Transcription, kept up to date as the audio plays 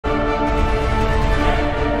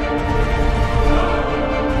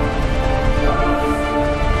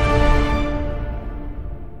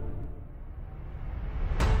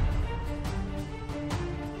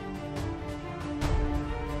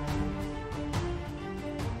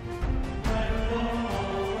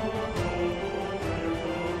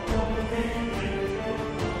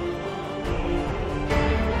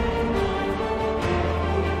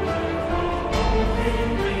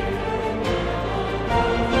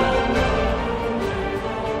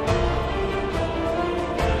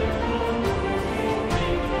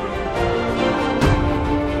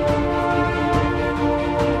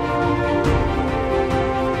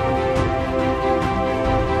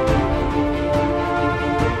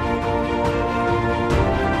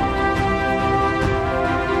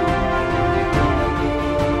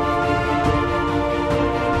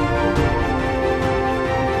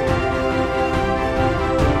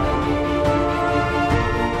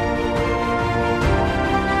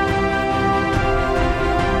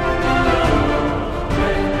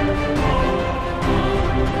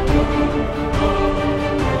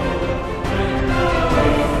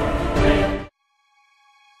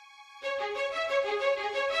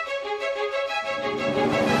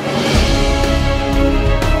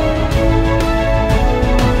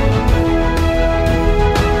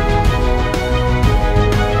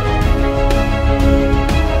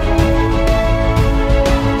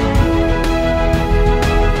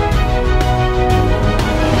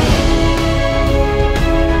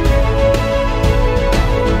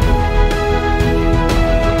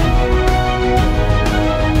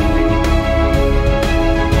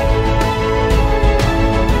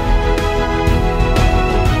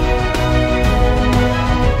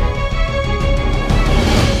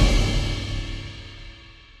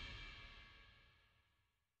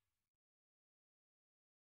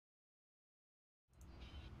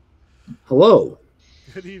Hello.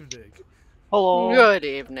 Good evening. Hello. Good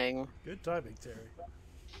evening. Good timing, Terry.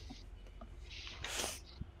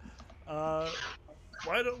 Uh,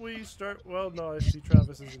 why don't we start? Well, no, I see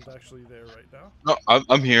Travis isn't actually there right now. No,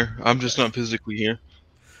 I'm here. I'm just not physically here.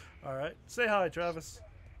 All right, say hi, Travis.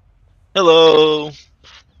 Hello.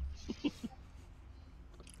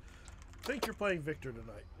 Think you're playing Victor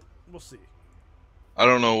tonight. We'll see. I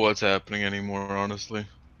don't know what's happening anymore, honestly.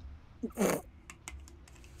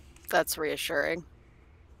 That's reassuring.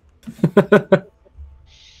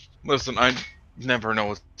 Listen, I never know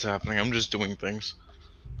what's happening. I'm just doing things.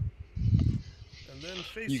 And then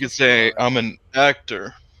You could Faceless say Bride. I'm an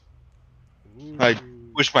actor. I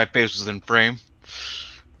Ooh. wish my face was in frame.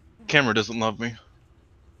 Camera doesn't love me.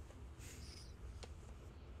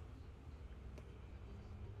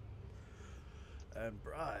 And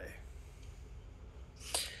Bry.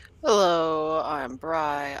 Hello, I'm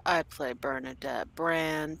Bry. I play Bernadette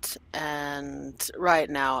Brandt, and right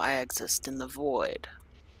now I exist in the void.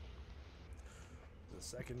 The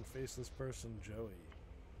second faceless person, Joey.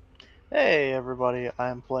 Hey everybody,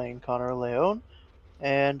 I'm playing Connor Leone,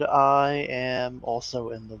 and I am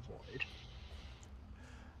also in the void.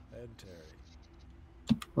 And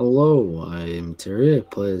Terry. Hello, I am Terry. I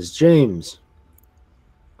play as James.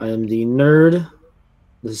 I am the nerd,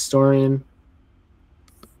 the historian,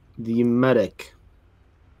 the medic,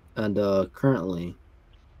 and currently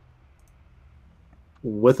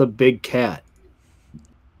with a big cat.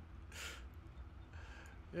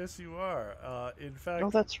 Yes, you are. In fact,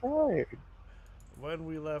 Oh, that's right. when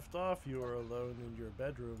we left off, you were alone in your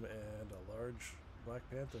bedroom, and a large Black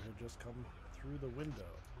Panther had just come through the window.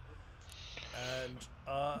 And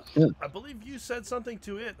Yeah. I believe you said something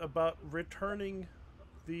to it about returning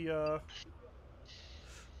the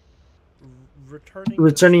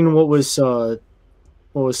Returning what was stolen.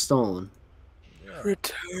 Yeah.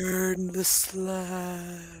 Return the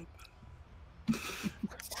slab.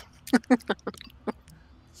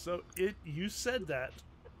 So you said that,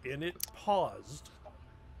 and it paused,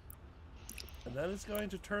 and then it's going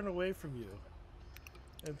to turn away from you.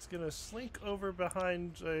 And it's going to slink over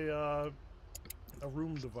behind a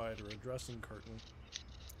room divider, a dressing curtain.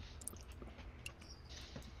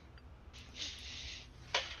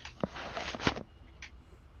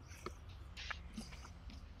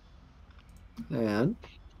 And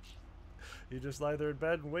You just lie there in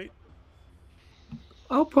bed and wait.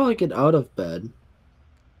 I'll probably get out of bed,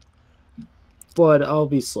 but I'll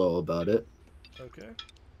be slow about it. Okay.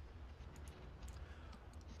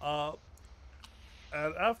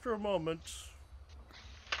 And after a moment,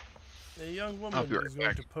 a young I'll woman be right is going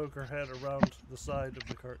back. to poke her head around the side of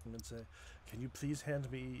the curtain and say, "Can you please hand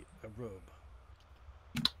me a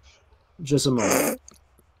robe?" Just a moment.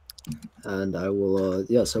 And I will,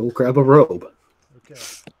 yes, I will grab a robe. Okay.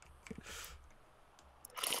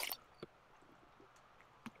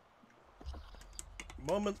 A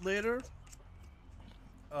moment later,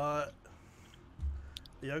 the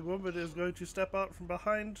young woman is going to step out from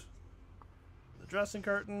behind the dressing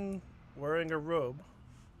curtain wearing a robe.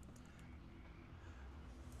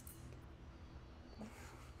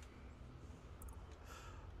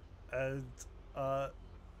 And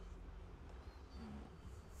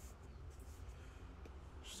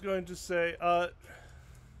she's going to say,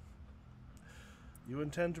 "You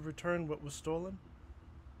intend to return what was stolen?"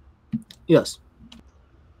 Yes.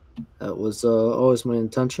 That was always my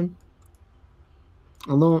intention.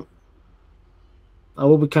 Although I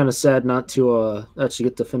will be kind of sad not to actually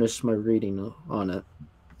get to finish my reading on it.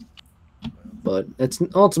 But it's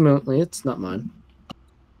ultimately not mine.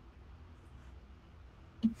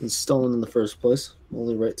 It's stolen in the first place.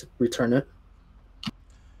 Only right to return it.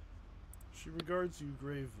 She regards you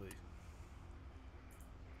gravely.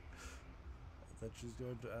 Then she's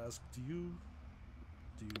going to ask, Do you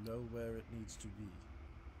know where it needs to be?"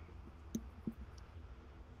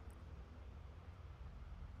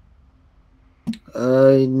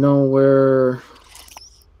 I know where.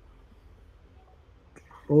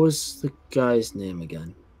 What was the guy's name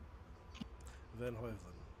again? Van Heuvel.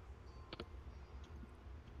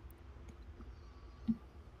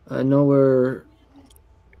 I know where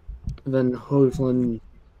Van Hoevelen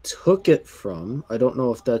took it from. I don't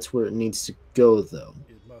know if that's where it needs to go, though.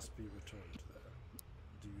 It must be returned there.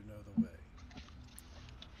 Do you know the way?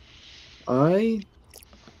 I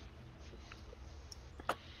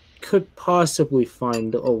could possibly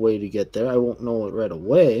find a way to get there. I won't know it right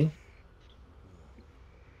away.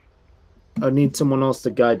 I need someone else to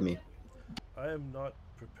guide me. I am not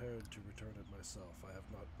prepared to return it myself. I have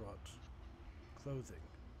not brought clothing.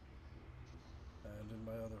 And in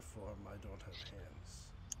my other form, I don't have hands.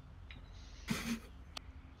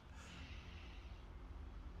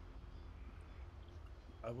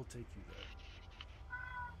 I will take you there.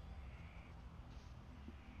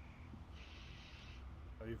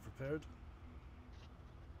 Are you prepared?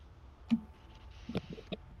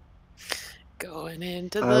 Going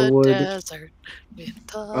into I the would. desert with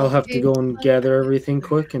I'll have to go and Black gather everything Panther.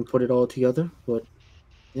 quick and put it all together. But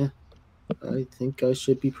yeah, I think I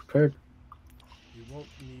should be prepared. You won't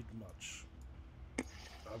need much.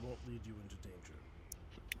 I won't lead you into danger.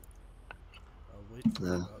 I'll wait for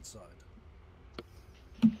you outside.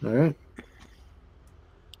 All right.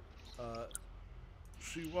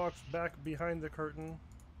 She walks back behind the curtain,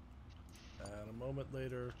 and a moment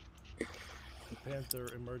later, the panther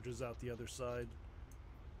emerges out the other side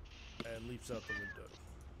and leaps out the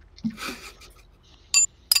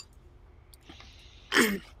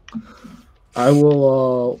window. I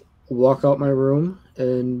will walk out my room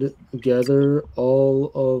and gather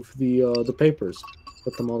all of the papers,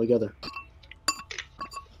 put them all together.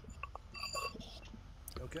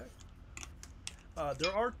 Okay.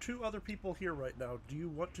 There are 2 other people here right now. Do you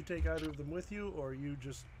want to take either of them with you, or are you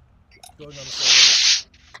just going on a solo?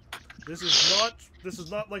 This is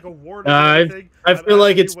not like a warning or anything. I feel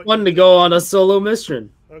like asking it's you what fun you to think. go on a solo mission.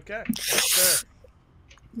 Okay, that's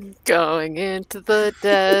Going into the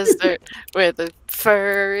desert with a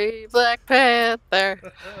furry Black Panther. fair.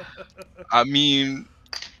 I mean,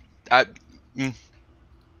 I.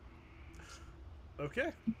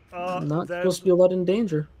 Okay. Not Then supposed to be a lot in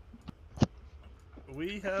danger.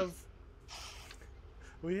 we have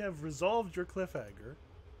resolved your cliffhanger,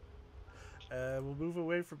 and we'll move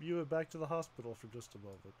away from you and back to the hospital for just a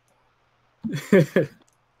moment.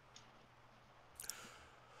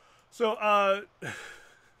 So,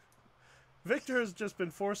 Victor has just been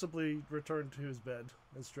forcibly returned to his bed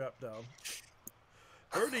and strapped down.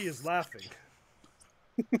 Bruni is laughing.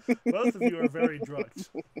 Both of you are very drugged.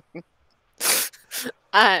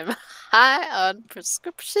 I'm high on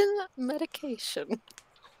prescription medication.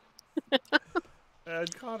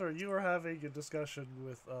 And Connor, you are having a discussion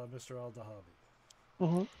with Mr. Al-Dahabi,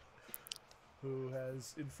 Mm-hmm. who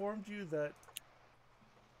has informed you that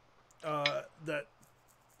that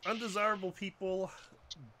undesirable people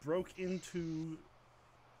broke into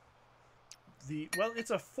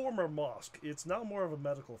it's a former mosque. It's now more of a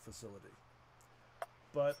medical facility.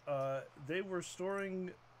 But they were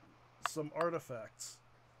storing some artifacts.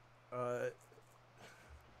 They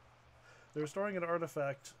were storing an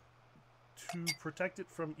artifact to protect it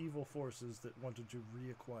from evil forces that wanted to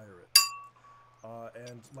reacquire it.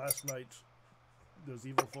 And last night, those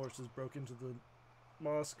evil forces broke into the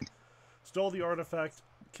mosque, stole the artifact,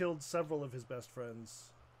 killed several of his best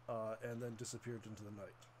friends, and then disappeared into the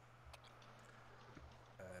night.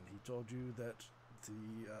 And he told you that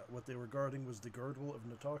what they were guarding was the girdle of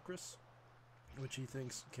Nitocris, which he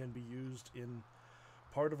thinks can be used in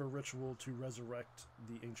part of a ritual to resurrect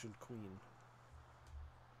the ancient queen.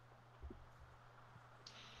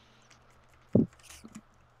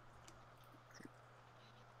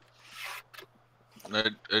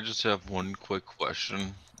 I just have one quick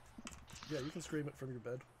question. Yeah, you can scream it from your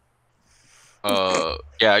bed.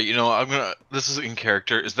 Yeah, you know, this is in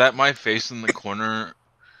character. Is that my face in the corner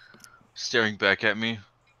staring back at me?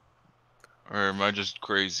 Or am I just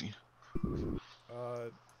crazy?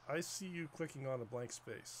 I see you clicking on a blank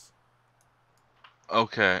space.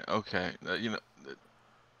 Okay. You know,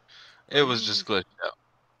 it was just glitched out.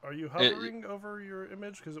 Are you hovering over your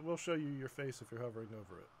image? Because it will show you your face if you're hovering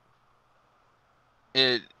over it.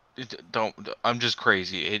 I'm just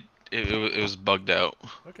crazy. It was bugged out.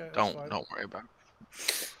 Okay, that's fine. Don't worry about it.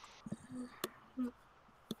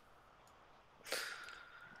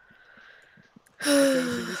 Okay,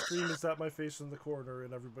 so your scream is that my face in the corner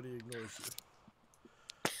and everybody ignores you.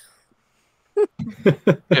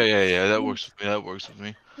 Yeah. That works with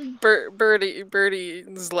me. Birdie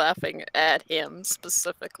is laughing at him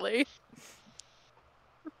specifically.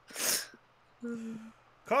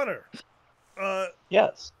 Connor,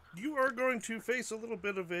 Yes. you are going to face a little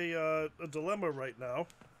bit of a dilemma right now,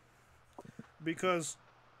 because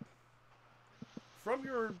from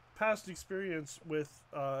your past experience with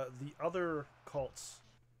the other cults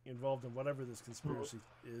involved in whatever this conspiracy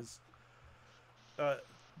is,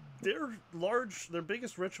 their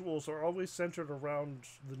biggest rituals are always centered around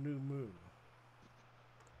the new moon.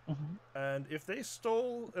 Mm-hmm. And if they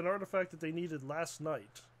stole an artifact that they needed last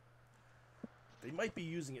night, they might be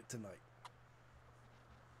using it tonight.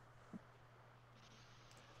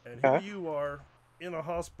 And here Okay. you are in a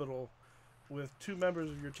hospital with 2 members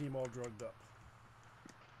of your team all drugged up.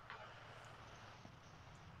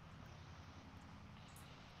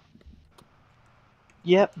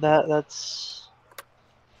 Yep, that's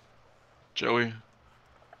Joey.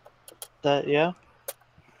 that. Yeah.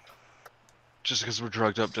 Just because we're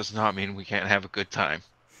drugged up does not mean we can't have a good time.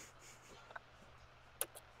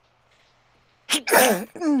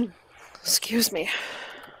 Excuse me.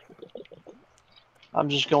 I'm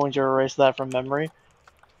just going to erase that from memory.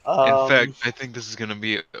 In fact, I think this is going to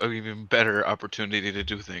be an even better opportunity to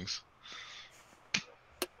do things.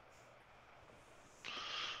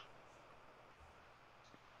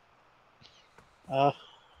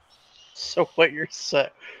 So what you're saying?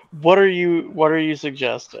 What are you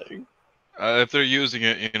suggesting? If they're using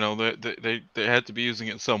it, you know, they had to be using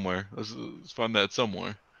it somewhere. Let's find that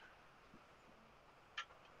somewhere.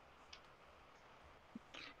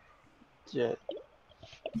 Yeah.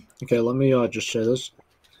 Okay, let me just share this.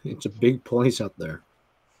 It's a big place out there.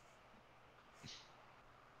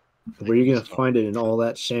 Where are you gonna find it in all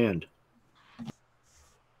that sand?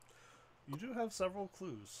 You do have several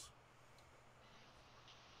clues.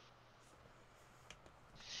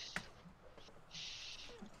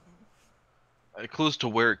 Clues to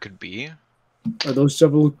where it could be. Are those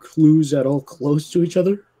several clues at all close to each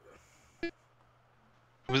other?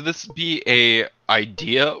 Would this be a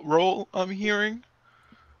idea roll I'm hearing?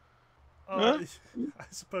 I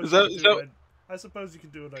suppose I suppose you can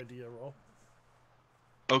do an idea roll.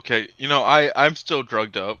 Okay, you know, I'm still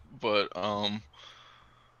drugged up, but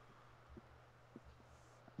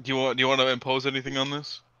do you want to impose anything on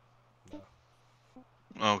this?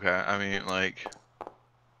 No. Okay, I mean, like,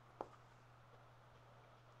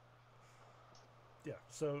 Yeah,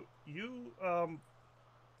 so you,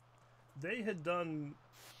 they had done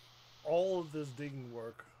all of this digging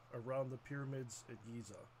work around the pyramids at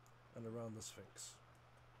Giza and around the Sphinx.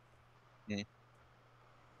 Mm.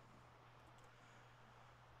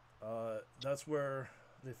 That's where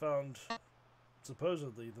they found,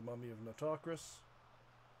 supposedly, the mummy of Notocris.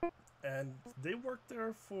 And they worked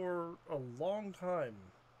there for a long time,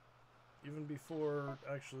 even before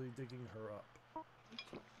actually digging her up.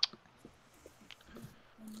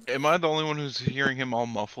 am I the only one who's hearing him all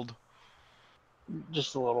muffled?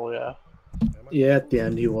 Just a little, yeah. Yeah, at the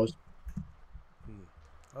end he was.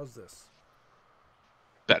 How's this?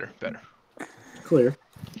 Better. Clear.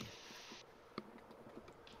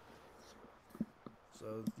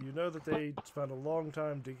 So you know that they spent a long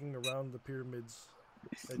time digging around the pyramids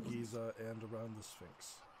at Giza and around the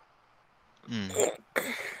Sphinx. Mm.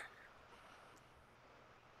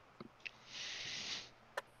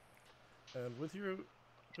 And with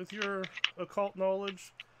your occult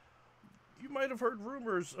knowledge, you might have heard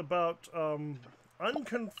rumors about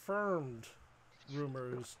unconfirmed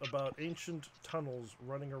rumors about ancient tunnels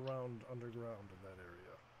running around underground in that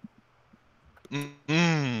area.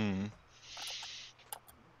 Mm.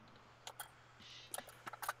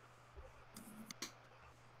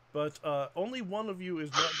 But only one of you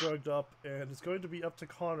is not drugged up, and it's going to be up to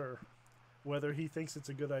Connor whether he thinks it's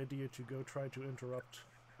a good idea to go try to interrupt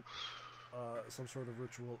some sort of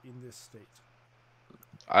ritual in this state.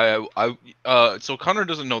 So Connor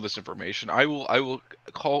doesn't know this information. I will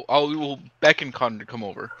beckon Connor to come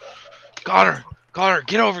over. Connor,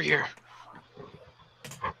 get over here.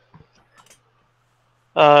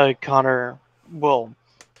 Connor will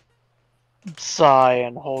sigh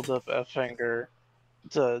and hold up a finger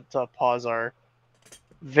to pause our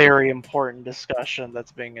very important discussion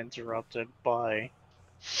that's being interrupted by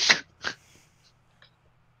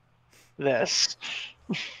this.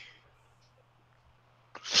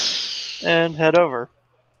 And head over.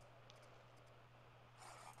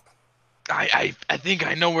 I think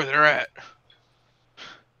I know where they're at.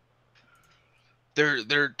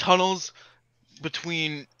 They're tunnels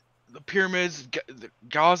between the pyramids,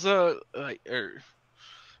 Gaza, or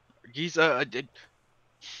Giza.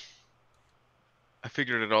 I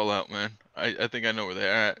figured it all out, man. I think I know where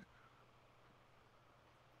they're at.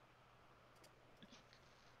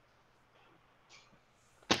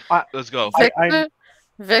 Let's go.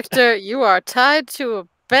 Victor, you are tied to a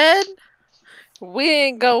bed. We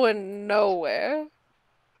ain't going nowhere.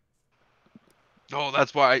 Oh,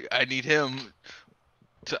 that's why I need him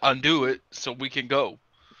to undo it so we can go.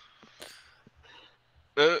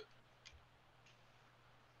 I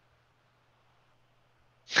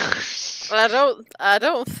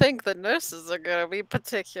don't think the nurses are gonna be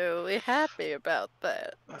particularly happy about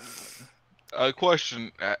that.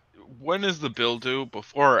 Question: when is the bill due?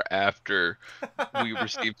 Before or after we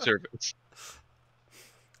receive service?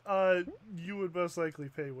 You would most likely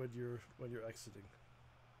pay when you're exiting.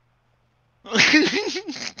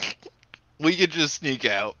 We could just sneak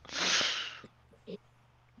out.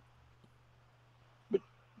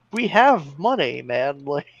 We have money, man.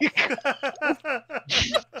 Like,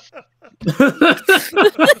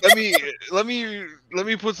 let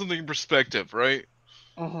me put something in perspective, right?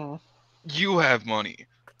 mm-hmm. You have money.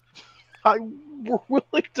 We're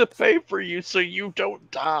willing to pay for you so you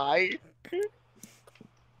don't die.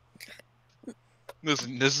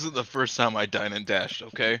 Listen, this isn't the first time I dine and dashed,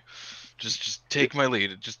 okay? Just take my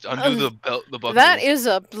lead. Just undo the belt, the buckles. That is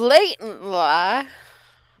a blatant lie.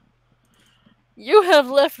 You have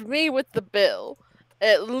left me with the bill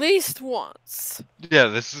at least once. Yeah,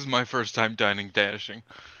 this is my first time dining dashing.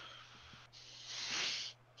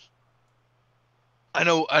 I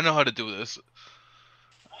know how to do this.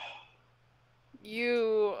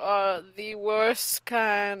 You are the worst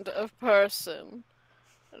kind of person.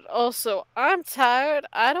 And also, I'm tired.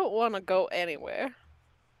 I don't want to go anywhere.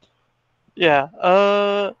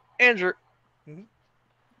 Yeah, Andrew. Mhm.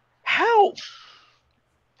 How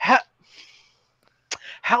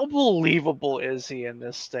believable is he in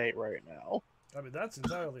this state right now? I mean, that's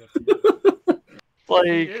entirely up to you. He Like,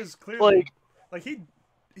 is clearly like, he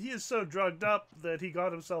is so drugged up that he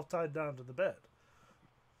got himself tied down to the bed.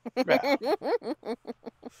 yeah.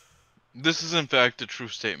 This is in fact a true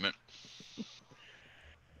statement.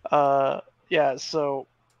 Yeah, so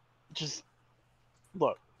just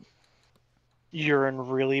look. You're in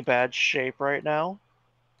really bad shape right now.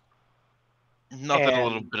 Nothing a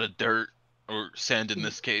little And- bit of dirt or sand in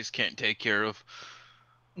this case can't take care of.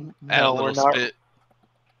 Add a No, little we're not. spit.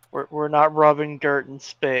 We're not rubbing dirt and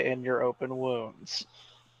spit in your open wounds.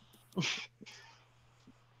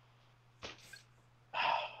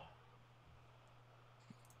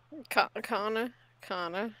 Connor,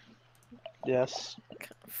 Yes.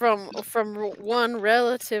 from one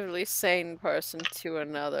relatively sane person to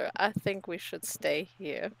another, I think we should stay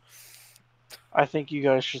here. I think you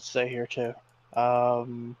guys should stay here too.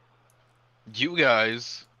 You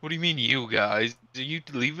guys? What do you mean, you guys? Are you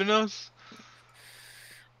leaving us?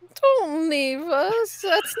 Don't leave us.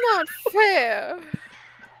 That's not fair.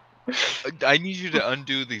 I need you to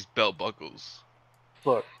undo these belt buckles.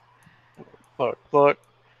 Look.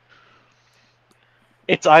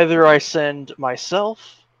 It's either I send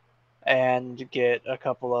myself and get a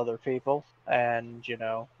couple other people, and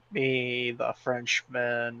me, the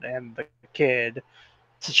Frenchman, and the kid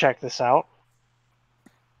to check this out,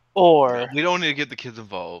 or We don't need to get the kids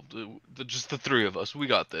involved. Just the three of us. We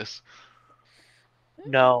got this.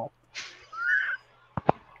 no.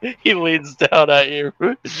 He leans down at you.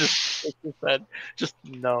 Just shakes his head. Just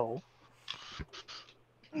no.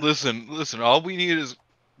 Listen. All we need is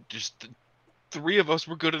just three of us.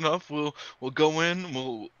 We're good enough. We'll go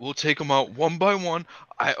in. We'll take them out one by one.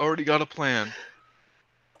 I already got a plan.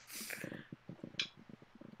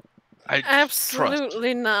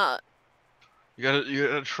 Absolutely not. You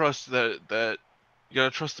gotta trust that you gotta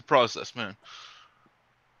trust the process, man.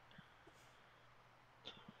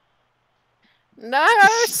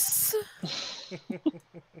 Nurse!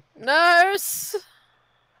 Nurse!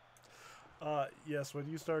 Yes, when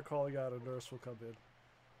you start calling out, a nurse will come in.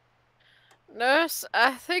 Nurse,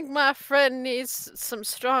 I think my friend needs some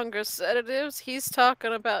stronger sedatives. He's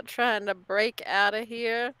talking about trying to break out of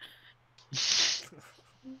here. There's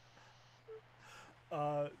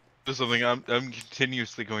something I'm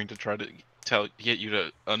continuously going to try to get you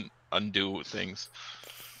to undo things.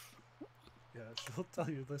 Yeah, she'll tell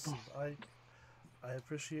you, listen, I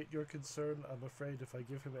appreciate your concern. I'm afraid if I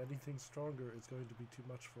give him anything stronger, it's going to be too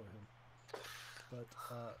much for him. But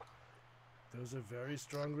those are very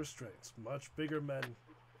strong restraints. Much bigger men.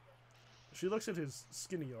 She looks at his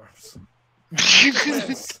skinny arms.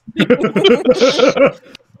 This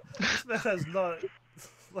man has not...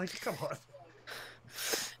 Like, come on.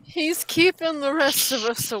 He's keeping the rest of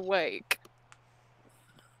us awake.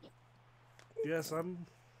 Yes, I'm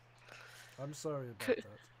sorry about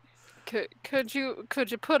that. Could you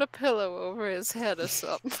put a pillow over his head or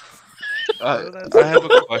something? I have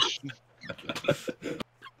a question.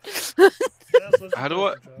 Yes, what's How your do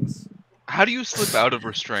question, Travis? How do you slip out of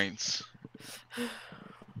restraints?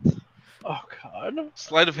 Oh God.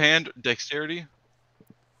 Sleight of hand, dexterity.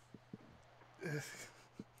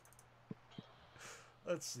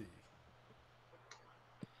 Let's see.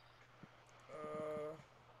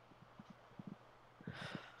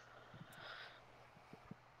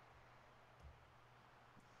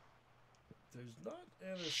 There's not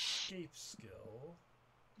an escape skill.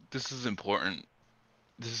 This is important.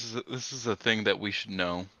 This is a thing that we should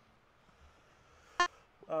know.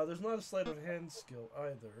 There's not a sleight of hand skill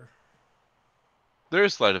either. There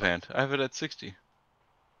is sleight of hand. I have it at 60. You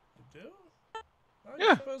do? I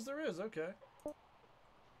Yeah. suppose there is. Okay.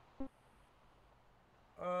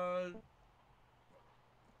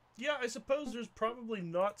 Yeah, I suppose there's probably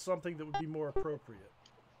not something that would be more appropriate.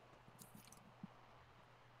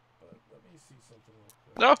 But let me see something real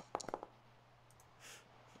quick. No.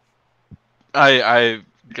 I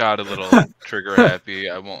got a little trigger happy.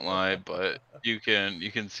 I won't lie, but you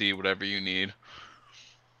can see whatever you need.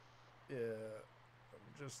 Yeah,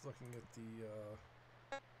 I'm just looking at the.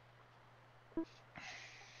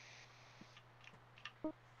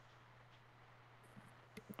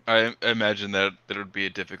 I imagine that there would be a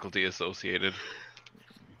difficulty associated.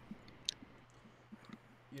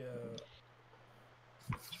 Yeah.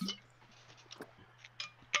 Just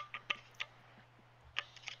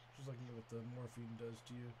looking at what the morphine does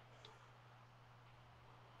to you.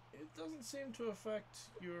 It doesn't seem to affect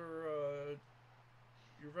your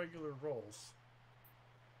regular rolls.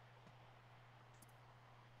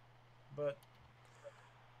 But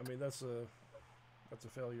I mean that's a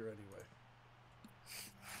failure anyway.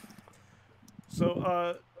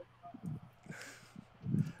 So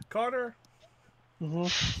Connor,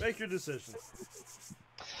 make your decision.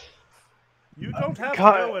 You don't have to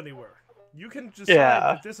go anywhere. You can decide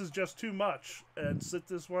that this is just too much and sit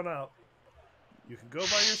this one out. You can go by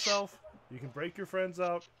yourself. You can break your friends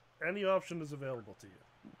out. Any option is available to you.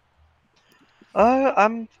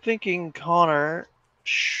 I'm thinking Connor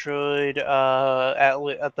should,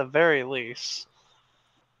 at the very least,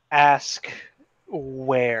 ask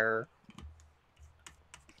where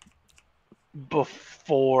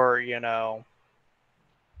before,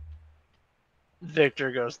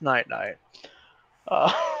 Victor goes night-night.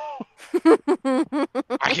 I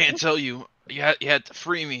can't tell you. You had to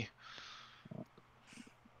free me.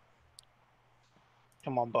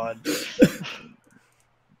 Come on, bud.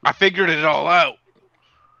 I figured it all out.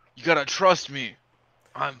 You gotta trust me.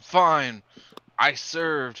 I'm fine. I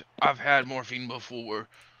served. I've had morphine before.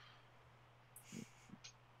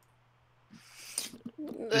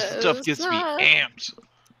 This stuff gets me amped.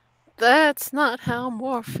 That's not how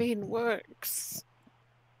morphine works.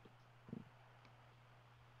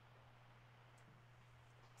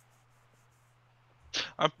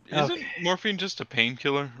 Isn't morphine just a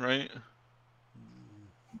painkiller, right?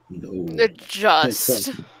 No.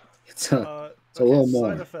 Just. It's a little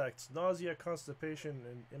more. Side effects: nausea, constipation,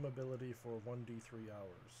 and immobility for 1d3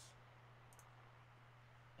 hours.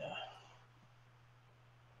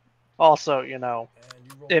 Also,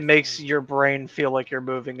 it makes your brain feel like you're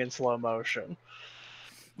moving in slow motion.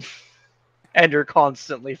 And you're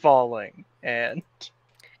constantly falling. And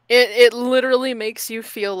it literally makes you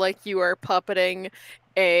feel like you are puppeting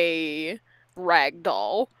a rag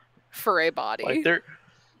doll for a body. like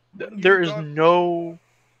there is no.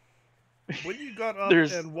 When you got up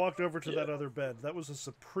and walked over to that other bed, that was a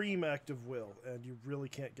supreme act of will, and you really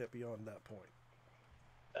can't get beyond that point.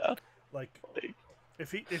 Yeah. Like,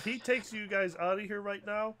 if he takes you guys out of here right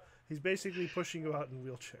now, he's basically pushing you out in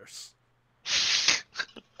wheelchairs.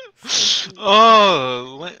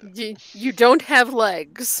 Oh, you don't have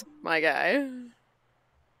legs, my guy.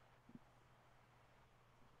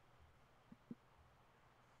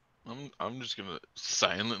 I'm just gonna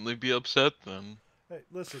silently be upset then. Hey,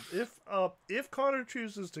 listen, if Connor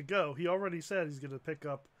chooses to go, he already said he's gonna pick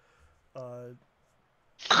up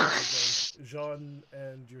Jean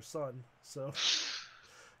and your son, so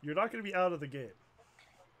you're not gonna be out of the game.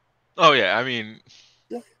 Oh yeah, I mean.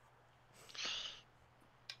 Yeah.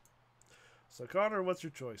 So Connor, what's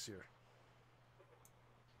your choice here?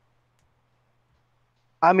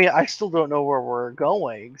 I mean, I still don't know where we're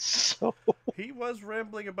going, so... He was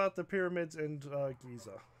rambling about the pyramids and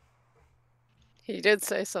Giza. He did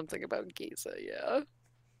say something about Giza, yeah.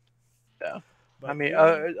 Yeah. But I mean,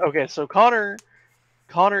 okay, so Connor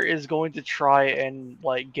is going to try and,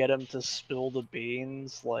 like, get him to spill the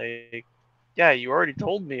beans, like... Yeah, you already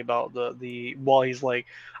told me about the while he's like,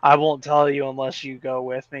 I won't tell you unless you go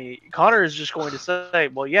with me. Connor is just going to say,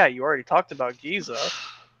 well, yeah, you already talked about Giza.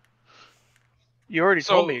 You already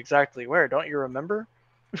told me exactly where, don't you remember?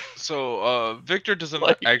 So, Victor doesn't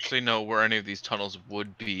actually know where any of these tunnels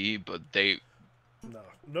would be, but they... No,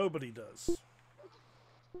 nobody does.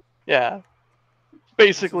 Yeah.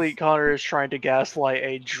 Basically, Connor is trying to gaslight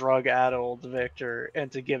a drug-addled Victor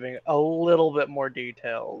into giving a little bit more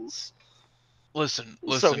details. Listen.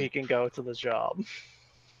 So he can go to the job.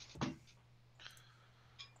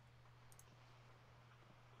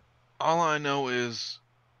 All I know is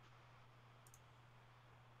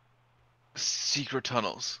secret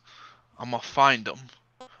tunnels. I'm gonna find them.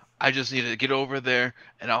 I just need to get over there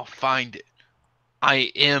and I'll find it.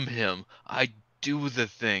 I am him. I do the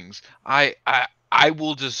things. I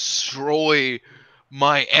will destroy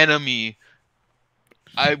my enemy.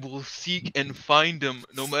 I will seek and find him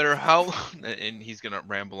no matter how. And he's gonna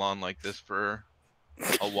ramble on like this for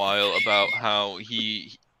a while about how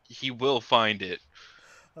he will find it.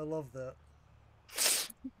 I love that.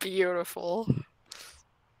 Beautiful.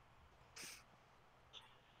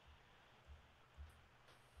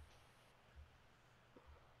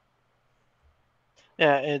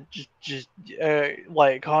 Yeah, it just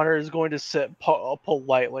like Connor is going to sit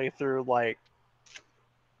politely through like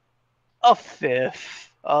a fifth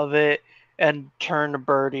of it and turn to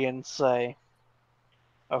Birdie and say,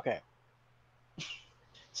 "Okay,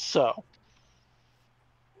 so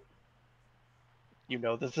you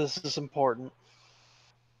know that this is important.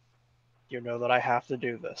 You know that I have to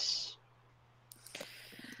do this."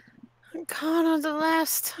 Connor, the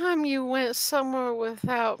last time you went somewhere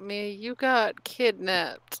without me, you got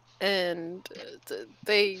kidnapped and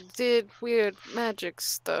they did weird magic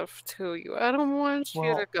stuff to you. I don't want you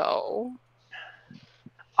to go.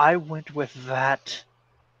 I went with that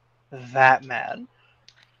man.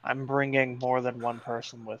 I'm bringing more than one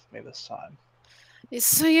person with me this time.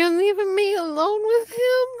 So you're leaving me alone with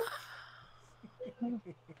him?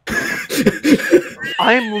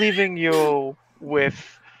 I'm leaving you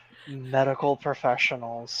with medical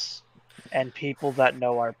professionals and people that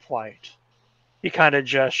know our plight. He kind of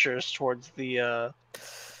gestures towards the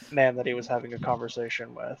man that he was having a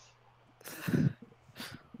conversation with.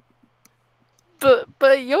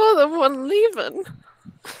 But you're the one leaving.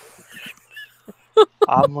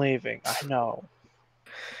 I'm leaving, I know.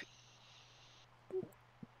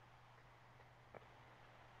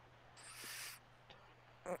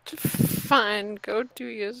 Fine, go do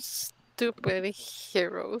your stupid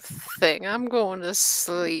hero thing. I'm going to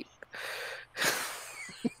sleep.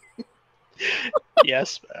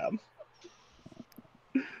 Yes, ma'am.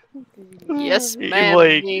 Yes, He, ma'am.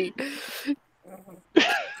 like- me.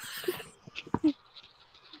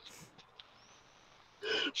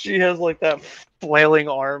 She has like that flailing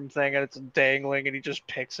arm thing and it's dangling and he just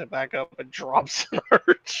picks it back up and drops it on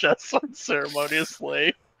her chest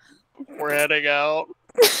unceremoniously. We're heading out.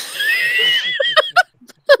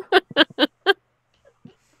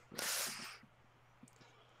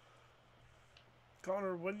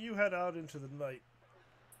 Connor, when you head out into the night,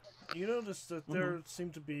 you notice that there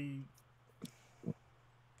seem to be...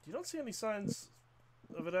 You don't see any signs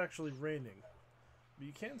of it actually raining, but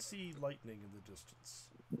you can see lightning in the distance.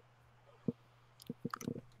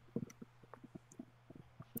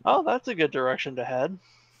 Oh, that's a good direction to head.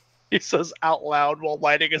 He says out loud while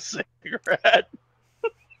lighting a cigarette.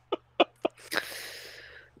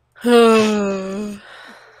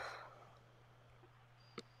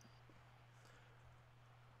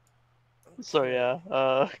 So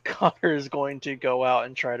yeah, Connor is going to go out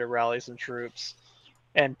and try to rally some troops,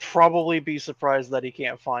 and probably be surprised that he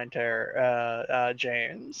can't find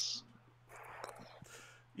James.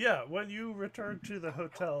 Yeah, when you return to the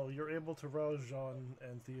hotel, you're able to rouse Jean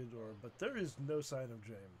and Theodore, but there is no sign of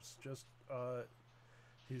James. Just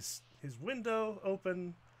his window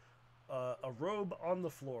open, a robe on the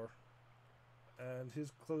floor, and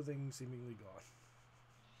his clothing seemingly gone.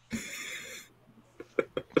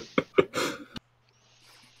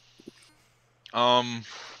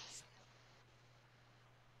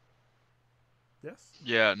 Yes?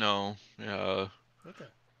 Yeah, no. Okay.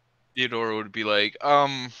 Theodore would be like,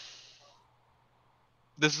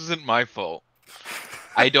 this isn't my fault.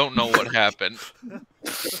 I don't know what happened.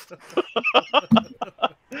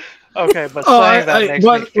 Okay, but saying that makes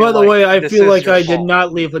me feel by the like way, I this feel is like your I did fault.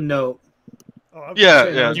 not leave a note. Oh, I'm Yeah,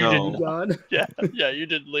 saying yeah, that you no. didn't. God. Yeah, you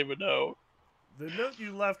didn't leave a note. The note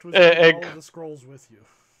you left was Eh, all of the scrolls with you.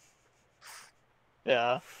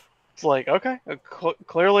 Yeah, it's like okay,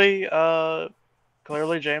 clearly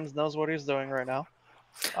James knows what he's doing right now.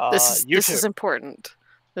 This is important.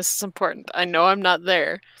 This is important. I know I'm not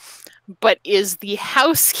there, but is the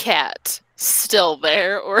house cat still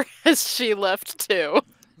there, or has she left too?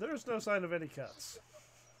 There's no sign of any cats.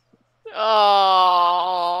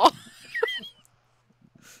 Oh.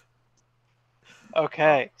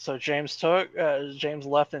 Okay, so James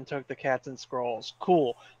left and took the cats and scrolls.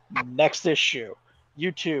 Cool. Next issue,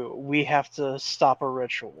 you two, we have to stop a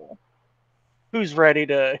ritual. Who's ready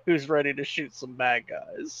to shoot some bad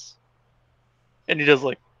guys? And he does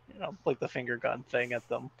like the finger gun thing at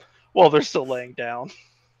them while they're still laying down.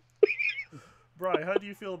 Bri, how do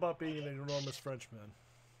you feel about being an enormous Frenchman?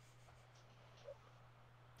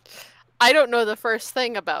 I don't know the first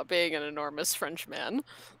thing about being an enormous Frenchman.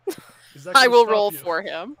 Is that I gonna will stop roll you? for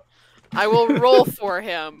him. I will roll for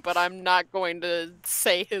him, but I'm not going to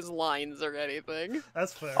say his lines or anything.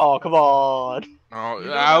 That's fair. Oh, come on. Oh, You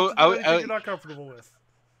don't have to do anything I you're not comfortable with.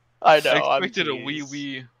 I know. I'm expected a teased.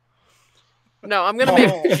 wee. No, I'm gonna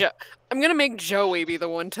make I'm gonna make Joey be the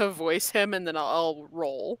one to voice him, and then I'll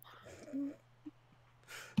roll.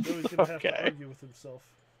 Joey's gonna have to Okay. argue with himself.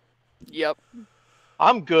 Yep.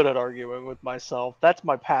 I'm good at arguing with myself. That's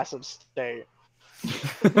my passive state.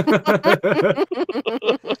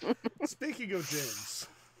 Speaking of James,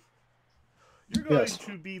 You're going Yes.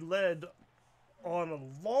 to be led on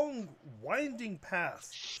a long, winding path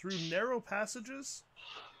through narrow passages.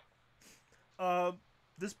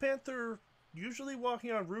 This panther usually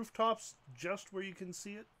walking on rooftops just where you can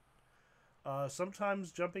see it.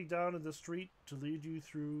 Sometimes jumping down in the street to lead you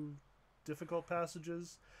through difficult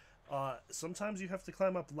passages. Sometimes you have to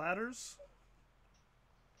climb up ladders.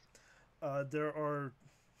 There are...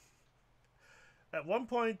 At one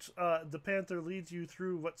point, the panther leads you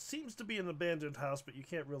through what seems to be an abandoned house, but you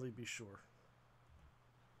can't really be sure.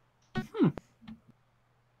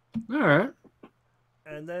 All right.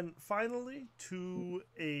 And then finally to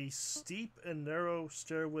a steep and narrow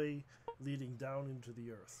stairway leading down into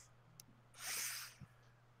the earth.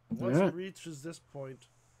 And once it reaches this point,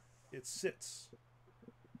 it sits.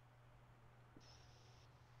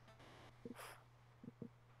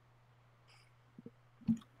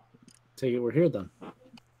 Take it we're here then.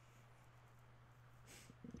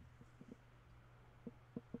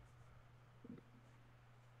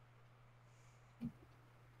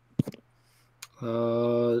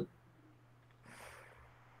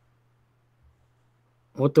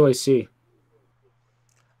 What do I see?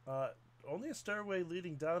 Only a stairway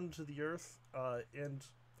leading down into the earth, and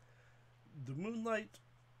the moonlight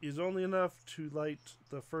is only enough to light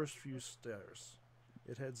the first few stairs.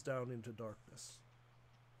 It heads down into darkness.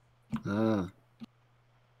 Ah.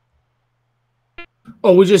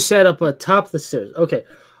 Oh, we just sat up atop the stairs. Okay.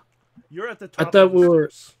 You're at the top I thought of the we were...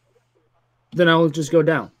 stairs. Then I will just go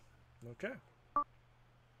down. Okay.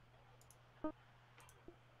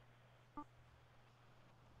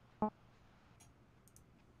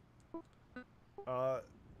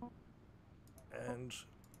 And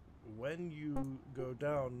when you go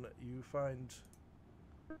down, you find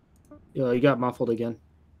Yeah, you got muffled again.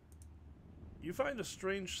 a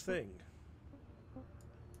strange thing.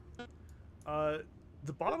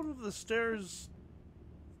 The bottom of the stairs,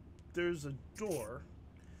 there's a door,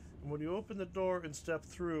 and when you open the door and step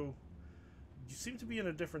through, you seem to be in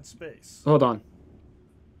a different space. Hold on.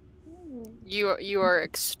 You are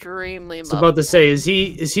extremely I was muffled. about to say, is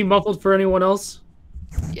he muffled for anyone else?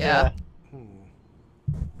 Yeah.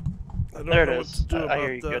 I don't There know it what is. to do I about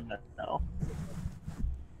hear you that. good now.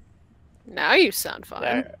 Now you sound fine.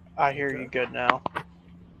 Yeah, I hear you good now. I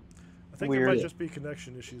think there might Weird. just be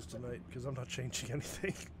connection issues tonight because I'm not changing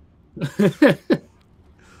anything.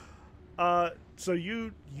 So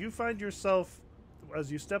you find yourself,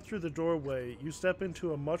 as you step through the doorway, you step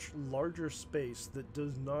into a much larger space that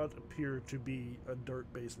does not appear to be a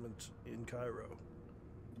dirt basement in Cairo.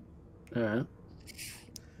 All right.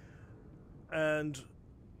 And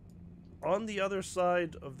on the other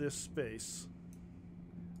side of this space,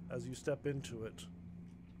 as you step into it,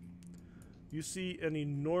 you see an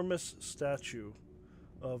enormous statue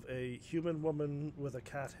of a human woman with a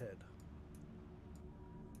cat head.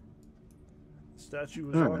 The statue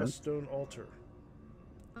is on a stone altar.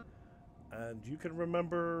 And you can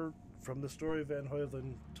remember from the story Van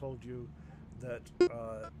Hoylen told you that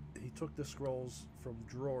he took the scrolls from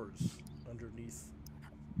drawers underneath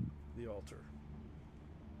the altar.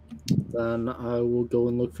 Then I will go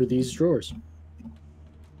and look for these drawers.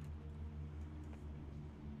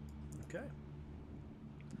 Okay.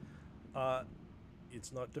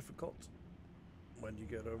 It's not difficult. When you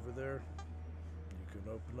get over there, you can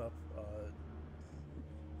open up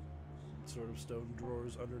sort of stone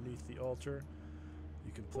drawers underneath the altar.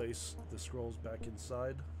 You can place the scrolls back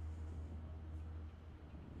inside.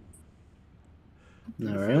 Do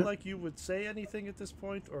you feel like you would say anything at this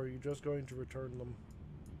point, or are you just going to return them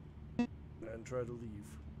and try to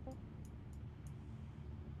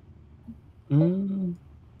leave?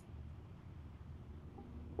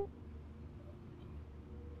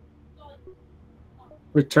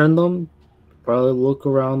 Return them. Probably look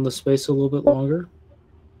around the space a little bit longer.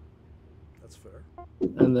 That's fair.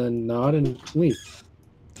 And then nod and leave.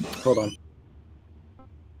 Hold on.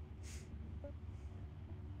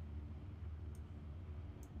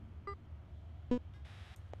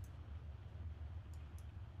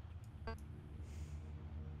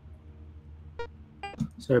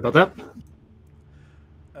 Sorry about that.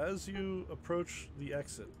 As you approach the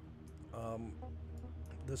exit,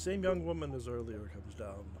 the same young woman as earlier comes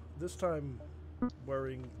down, this time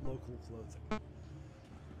wearing local clothing.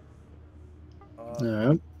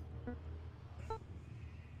 Alright.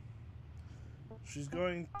 She's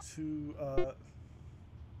going to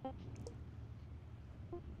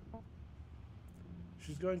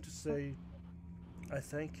say, "I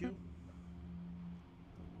thank you.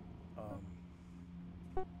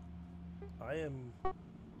 I am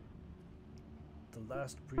the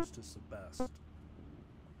last priestess of Bast.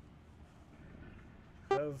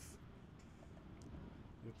 You have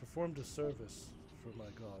performed a service for my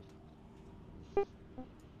god.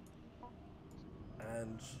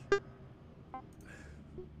 And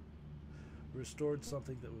restored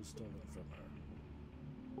something that was stolen from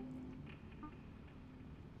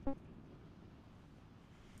her.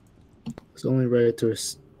 It's only right to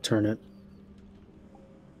return it.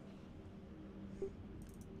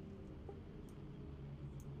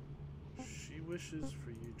 She wishes for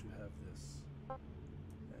you to have this.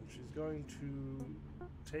 And she's going to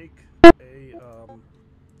take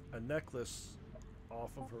a necklace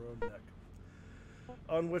off of her own neck,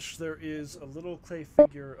 on which there is a little clay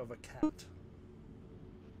figure of a cat.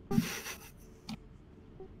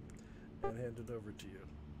 And hand it over to you.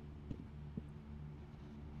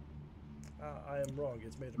 I am wrong.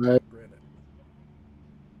 It's made of granite.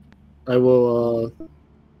 I will.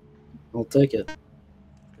 I'll take it.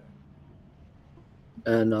 Okay.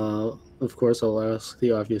 And of course, I'll ask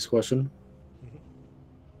the obvious question.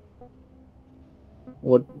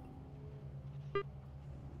 What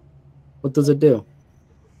does it do?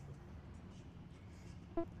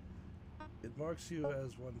 It marks you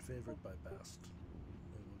as one favored by Bast.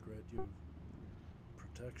 It will grant you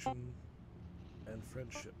protection and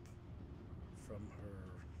friendship from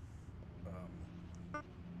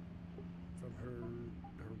her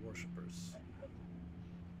worshippers.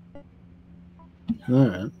 All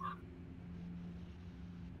right.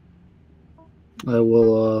 I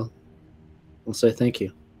will. I'll say thank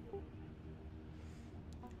you.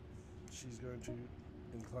 She's going to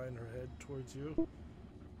incline her head towards you.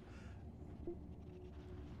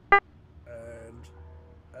 And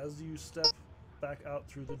as you step back out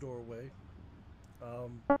through the doorway,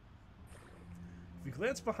 if you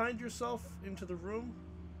glance behind yourself into the room,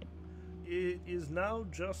 it is now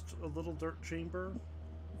just a little dirt chamber,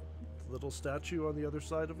 little statue on the other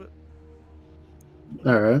side of it.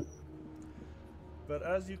 All right. But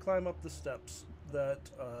as you climb up the steps,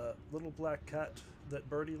 that little black cat that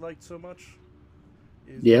Birdie liked so much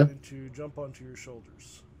is going to jump onto your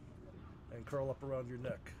shoulders and curl up around your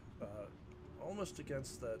neck, almost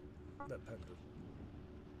against that pendant.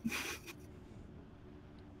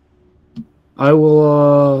 I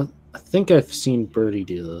will. I think I've seen Birdie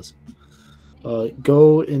do this.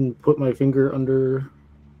 Go and put my finger under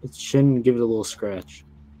its chin and give it a little scratch,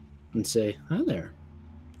 and say, "Hi there."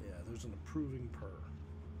 Yeah, there's an approving purr.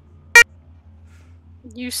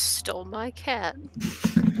 You stole my cat.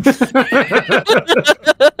 Let's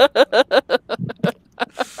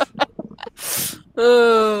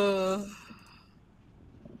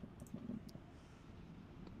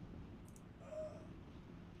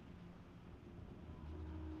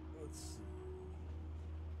see.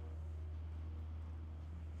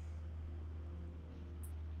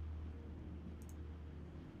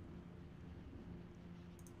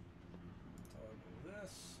 Toggle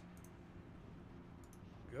this.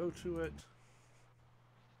 Go to it.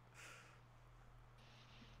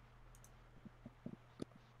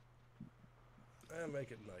 And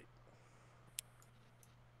make it night.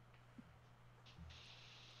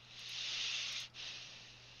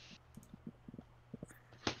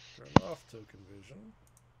 Turn off token vision.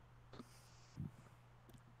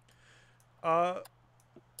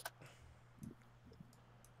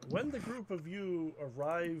 When the group of you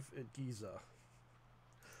arrive at Giza,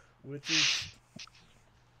 which is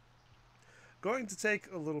going to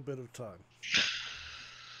take a little bit of time,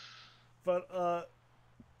 but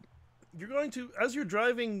you're going to, as you're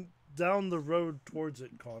driving down the road towards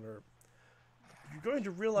it, Connor, you're going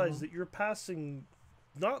to realize that you're passing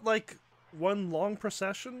not like one long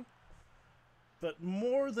procession, but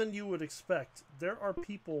more than you would expect. There are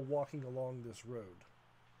people walking along this road.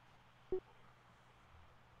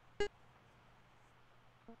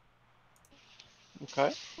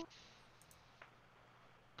 Okay.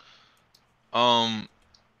 Are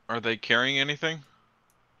they carrying anything?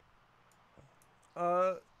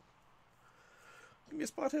 Give me a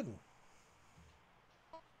spot hidden.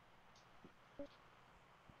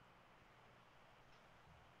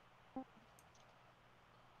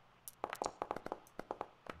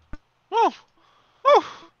 Oh!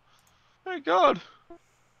 Oh! Thank God!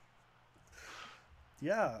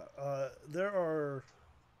 Yeah, there are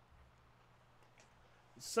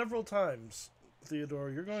several times, Theodore,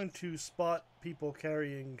 you're going to spot people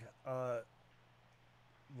carrying what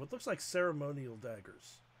looks like ceremonial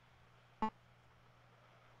daggers.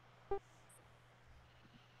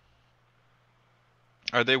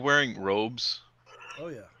 Are they wearing robes? Oh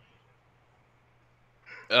yeah.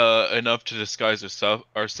 Enough to disguise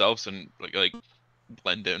ourselves and like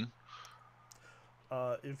blend in.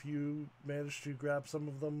 If you manage to grab some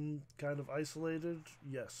of them kind of isolated,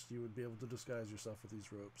 yes, you would be able to disguise yourself with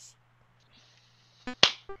these robes.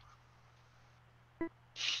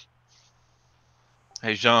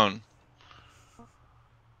 Hey, Jean.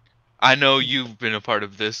 I know you've been a part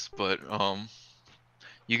of this, but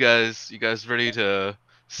you guys ready to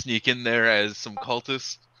sneak in there as some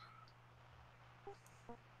cultists?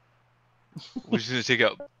 We're just gonna take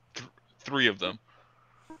out 3 of them.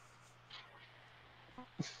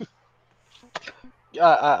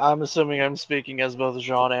 I'm assuming I'm speaking as both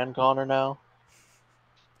Jean and Connor now.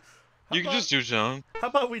 You can just do Jean. How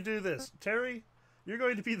about we do this? Terry, you're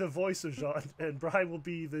going to be the voice of Jean, and Brian will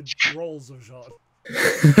be the roles of Jean.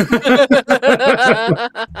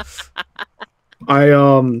 I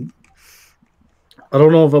don't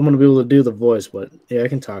know if I'm gonna be able to do the voice, but yeah, I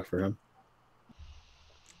can talk for him.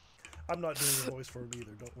 I'm not doing the voice for him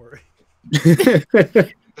either. Don't worry.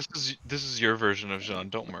 This is your version of Jean.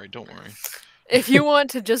 Don't worry. Don't worry. If you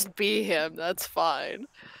want to just be him, that's fine.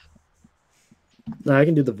 No, I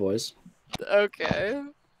can do the voice. Okay.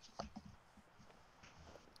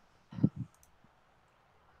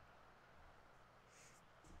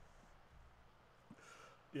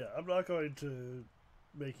 Yeah, I'm not going to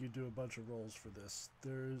make you do a bunch of rolls for this.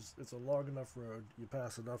 It's a long enough road. You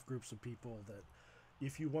pass enough groups of people that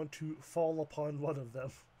if you want to fall upon one of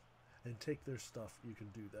them and take their stuff, you can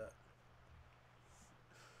do that.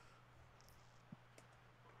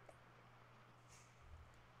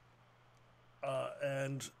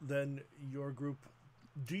 And then your group,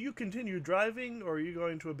 do you continue driving, or are you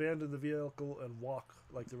going to abandon the vehicle and walk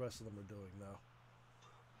like the rest of them are doing now?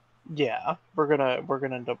 Yeah, we're gonna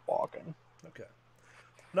end up walking. Okay.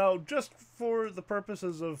 Now, just for the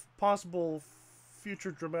purposes of possible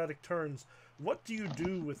future dramatic turns, what do you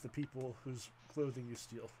do with the people whose clothing you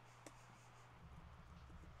steal?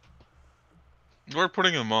 We're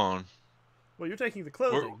putting them on. Well, you're taking the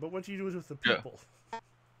clothing, but what do you do with the people?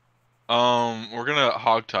 We're gonna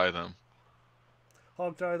hog tie them.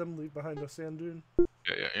 Hog tie them, leave behind a sand dune?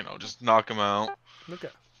 Yeah, you know, just knock them out. Okay.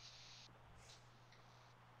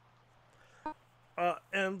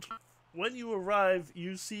 And when you arrive,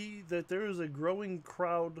 you see that there is a growing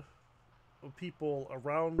crowd of people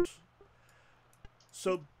around.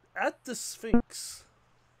 So, at the Sphinx,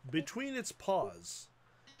 between its paws,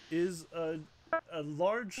 is a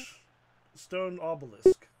large stone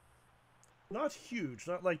obelisk. Not huge,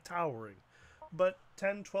 not like towering, but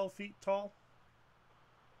 10, 12 feet tall.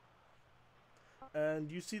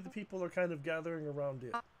 And you see the people are kind of gathering around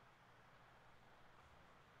it.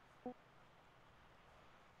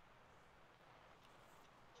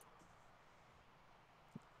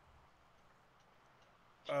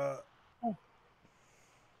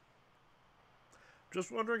 Just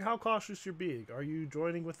wondering how cautious you're being. Are you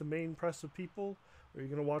joining with the main press of people? Or are you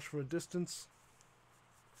going to watch from a distance?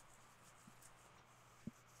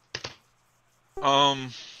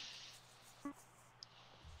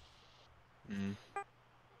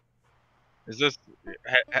 Is this?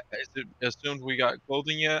 Is it assumed we got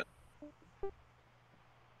clothing yet?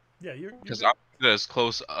 Yeah, you're Because I'm gonna get as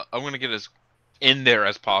close. I'm gonna get as in there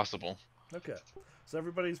as possible. okay. So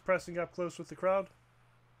everybody's pressing up close with the crowd?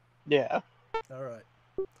 Yeah. All right.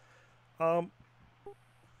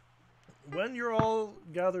 When you're all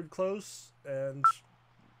gathered close and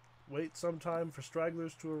wait some time for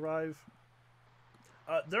stragglers to arrive,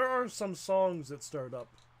 there are some songs that start up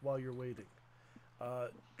while you're waiting.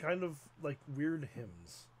 Kind of like weird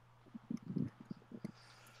hymns.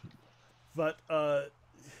 But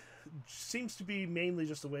seems to be mainly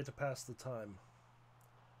just a way to pass the time.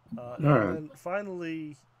 And then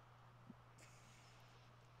finally,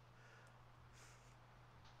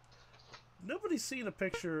 nobody's seen a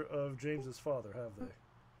picture of James's father, have they?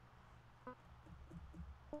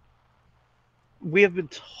 We have been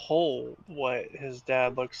told what his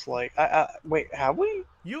dad looks like. Wait, have we?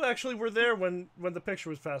 You actually were there when the picture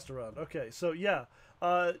was passed around. Okay, so yeah,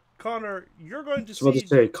 Connor, you're going to see. I was about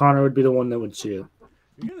to say Connor would be the one that would see it.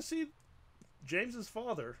 You're going to see James's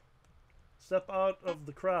father step out of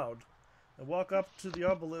the crowd and walk up to the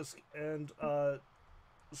obelisk and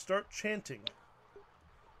start chanting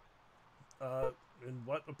in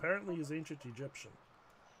what apparently is ancient Egyptian.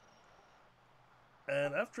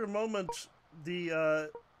 And after a moment, the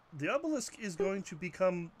obelisk is going to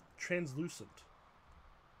become translucent.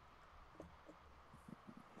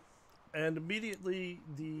 And immediately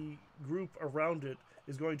the group around it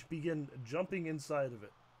is going to begin jumping inside of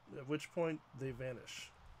it, at which point they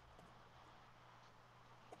vanish.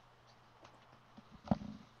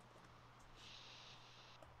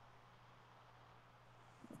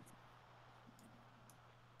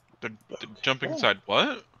 They're jumping inside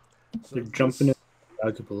what? So They're jumping in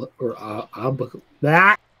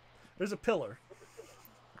that. There's a pillar.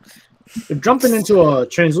 They're jumping into a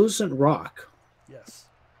translucent rock. Yes.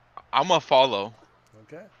 I'm gonna follow.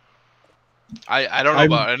 Okay. I don't know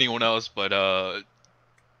about anyone else, but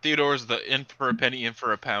Theodore's the in for a penny, in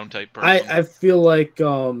for a pound type person. I feel like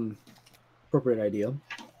appropriate idea.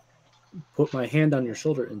 Put my hand on your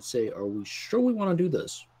shoulder and say, "Are we sure we want to do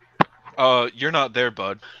this?" You're not there,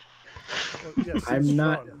 bud. Well, yes, I'm it's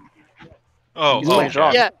not. John. Oh, He's playing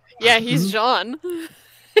John. Yeah, he's John.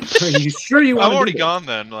 Are you sure you want I'm to already do this? gone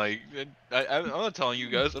then. Like, I'm not telling you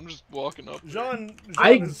guys. I'm just walking up. John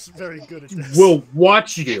I is very good at this. We'll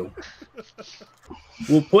watch you.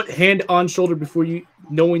 We'll put hand on shoulder before you,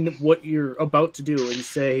 knowing what you're about to do, and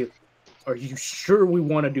say, "Are you sure we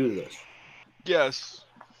want to do this?" Yes.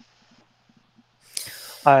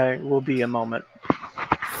 I will be a moment.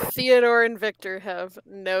 Theodore and Victor have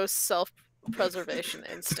no self-preservation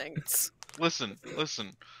instincts. Listen.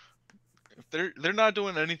 If they're not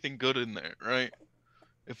doing anything good in there, right?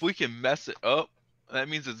 If we can mess it up, that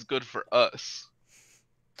means it's good for us.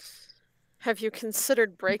 Have you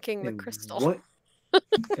considered breaking the And crystal?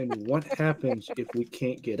 what happens if we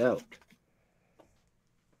can't get out?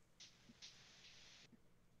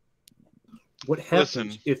 What happens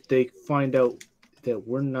Listen. if they find out that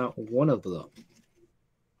we're not one of them?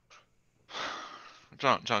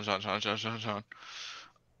 John.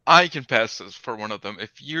 I can pass this for one of them.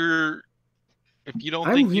 If you don't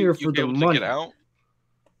I'm think here you'd for be the able money. to get out,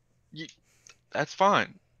 that's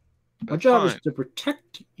fine. My That's job fine. is to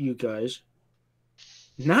protect you guys,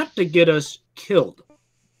 not to get us killed.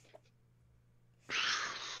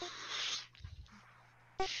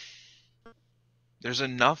 There's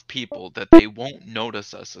enough people that they won't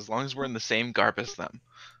notice us as long as we're in the same garb as them.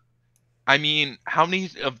 I mean, how many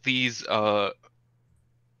of these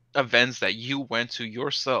events that you went to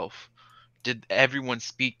yourself did everyone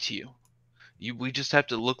speak to you? We just have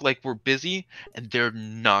to look like we're busy, and they're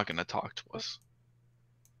not gonna talk to us.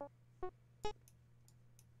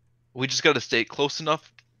 We just gotta stay close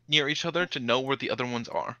enough near each other to know where the other ones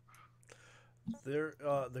are.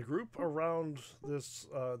 The group around this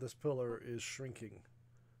pillar is shrinking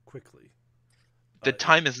quickly. The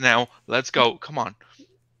time is now. Let's go. Come on.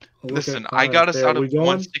 Look Listen, at I got us there. out We of one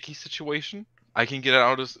going? sticky situation. I can get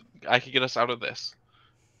us out of this.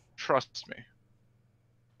 Trust me.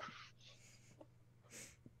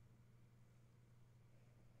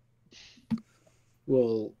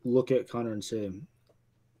 We'll look at Connor and say,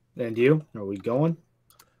 "And you? Are we going?"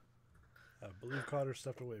 I believe Connor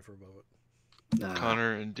stepped away for a moment. Nah.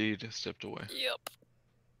 Connor indeed stepped away. Yep.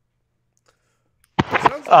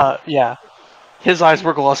 Sounds like Yeah. His eyes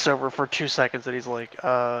were glossed over for 2 seconds, and he's like,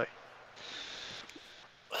 I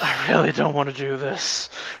really don't want to do this.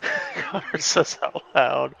 Connor says out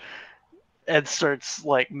loud, and starts,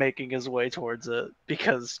 like, making his way towards it,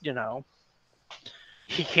 because, you know,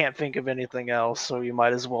 he can't think of anything else, so you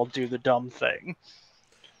might as well do the dumb thing.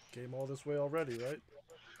 came all this way already, right?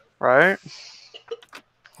 Right?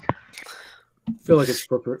 I feel like it's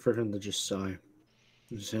appropriate for him to just sigh.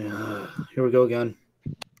 And say, "Here we go again."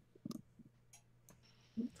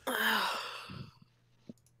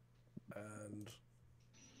 And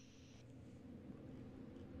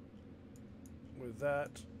with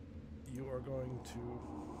that, you are going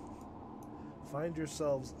to find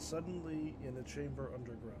yourselves suddenly in a chamber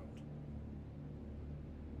underground.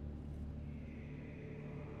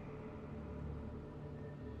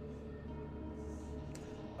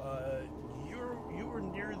 You are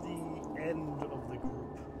near the end of the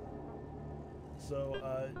group. So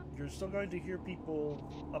you're still going to hear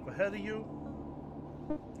people up ahead of you.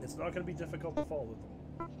 It's not going to be difficult to follow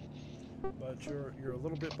them, but you're a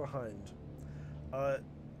little bit behind.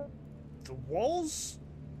 The walls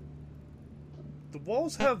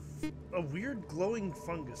have a weird glowing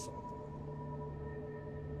fungus on them.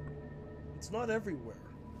 It's not everywhere,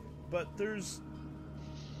 but there's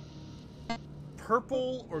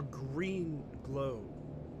purple or green glow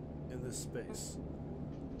in this space.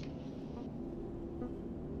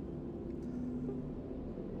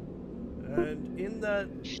 And in that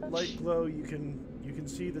light glow, you can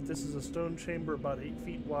see that this is a stone chamber about 8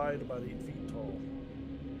 feet wide, about 8 feet tall.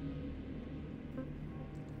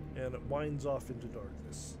 And it winds off into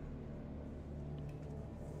darkness.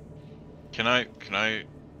 Can I?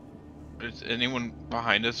 Is anyone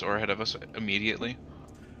behind us or ahead of us immediately?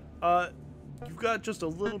 You've got just a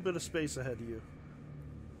little bit of space ahead of you.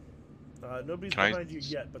 Nobody's Can I- behind you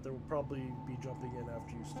yet, but there will probably be jumping in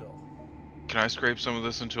after you still. Can I scrape some of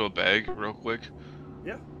this into a bag real quick?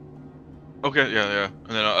 Yeah. Okay, yeah. And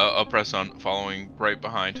then I'll press on, following right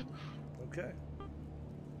behind. Okay.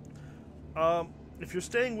 If you're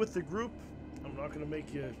staying with the group, I'm not gonna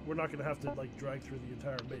make you. We're not gonna have to like drag through the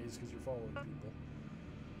entire maze because you're following people.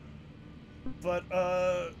 But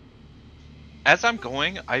As I'm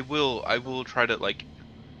going, I will try to like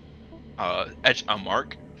etch a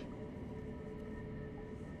mark.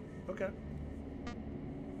 okay.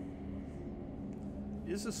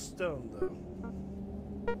 Is a stone though.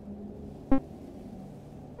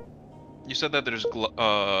 You said that there's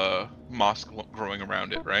moss growing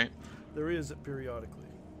around it, right? There is periodically.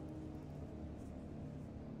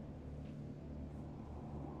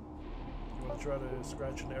 You want to try to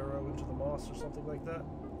scratch an arrow into the moss or something like that?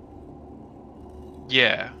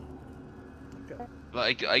 Yeah. Okay.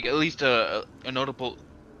 Like at least a notable,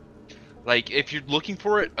 like if you're looking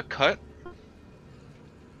for it, a cut.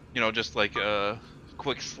 You know, just like a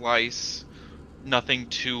quick slice, nothing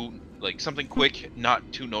too, like something quick,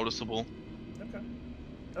 not too noticeable. Okay.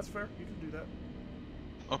 That's fair. You can do that.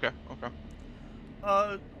 Okay.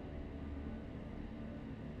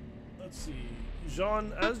 Let's see.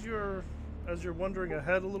 Jean, as you're wandering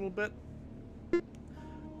ahead a little bit,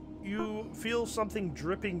 you feel something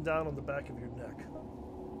dripping down on the back of your neck.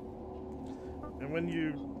 And when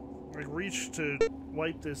you reach to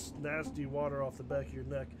wipe this nasty water off the back of your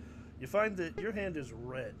neck, you find that your hand is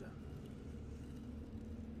red.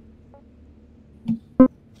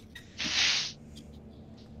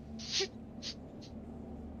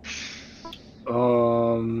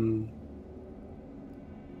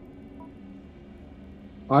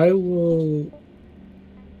 I will.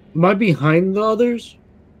 Am I behind the others?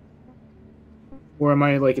 Or am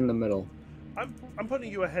I like in the middle? I'm putting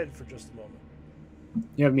you ahead for just a moment.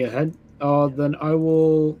 You have me ahead? Then I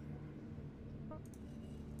will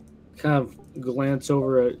kind of glance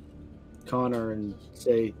over at Connor and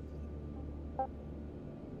say,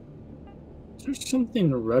 is there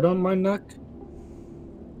something red on my neck?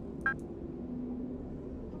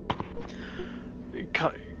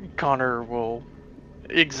 Connor will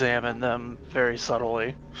examine them very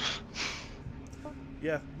subtly.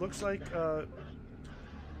 Yeah, looks like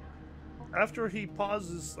after he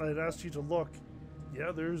pauses and asks you to look,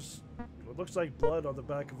 yeah, there's what looks like blood on the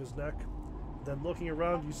back of his neck. Then looking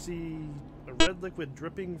around, you see a red liquid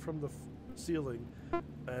dripping from the ceiling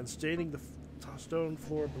and staining the stone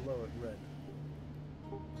floor below it red.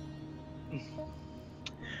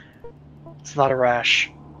 It's not a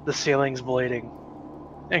rash. The ceiling's bleeding.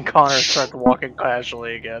 And Connor starts walking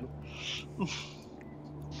casually again.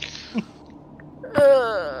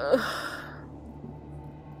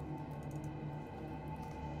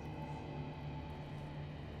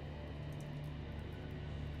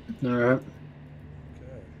 Alright.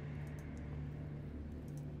 Okay.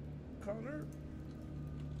 Connor,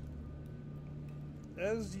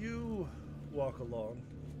 as you walk along,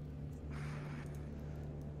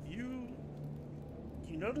 you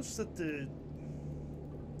notice that the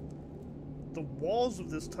walls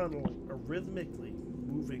of this tunnel are rhythmically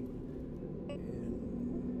moving in and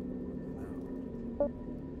out.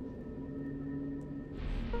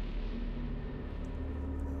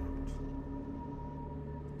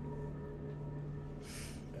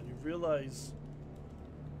 And you realize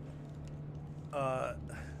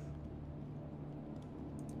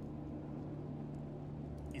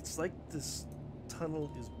it's like this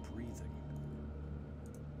tunnel is breathing.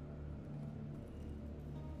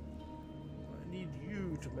 I need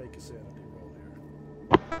you to make a sanity roll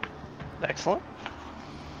here. Excellent.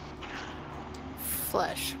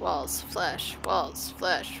 Flesh, walls, flesh, walls,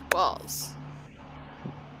 flesh, walls.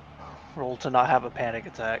 Roll to not have a panic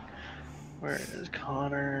attack. Where is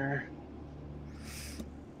Connor?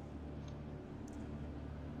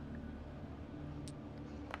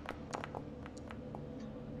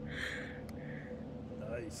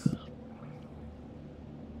 Nice.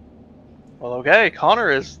 Well, okay, Connor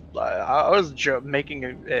is. I was making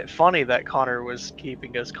it funny that Connor was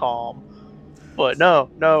keeping us calm. But no,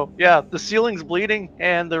 yeah, the ceiling's bleeding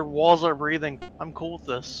and their walls are breathing. I'm cool with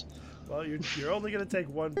this. Well, you're only going to take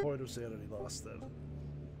 1 point of sanity loss then.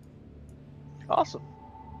 Awesome.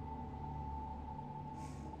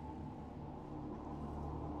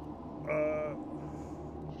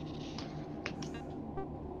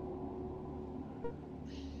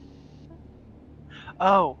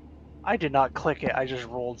 Oh, I did not click it. I just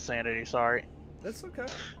rolled sanity. Sorry. That's okay.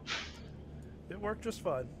 It worked just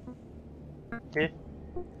fine. Okay.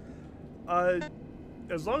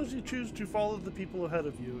 As long as you choose to follow the people ahead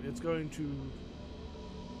of you, it's going to...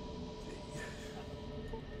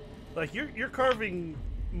 Like, you're carving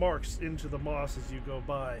marks into the moss as you go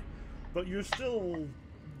by, but you're still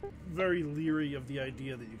very leery of the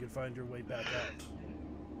idea that you can find your way back out.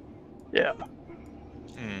 Yeah.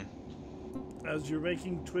 As you're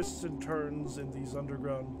making twists and turns in these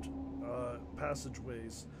underground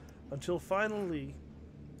passageways, until finally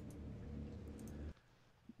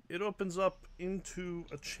it opens up into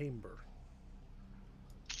a chamber.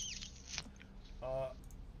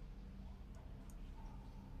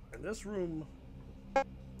 And this room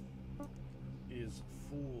is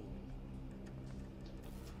full.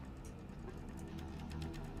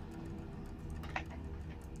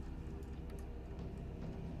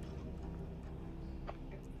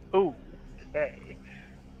 Ooh. Hey.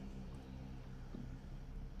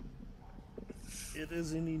 It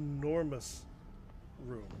is an enormous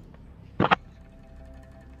room.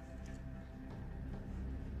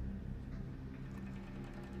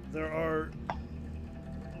 There are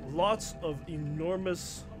lots of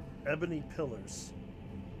enormous ebony pillars.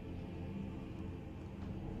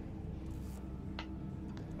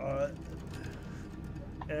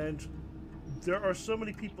 And there are so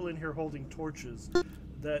many people in here holding torches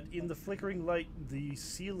that in the flickering light the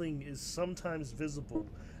ceiling is sometimes visible,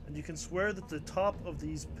 and you can swear that the top of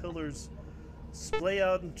these pillars splay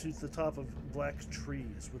out into the top of black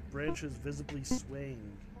trees with branches visibly swaying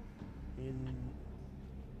in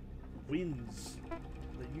winds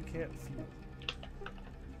that you can't feel.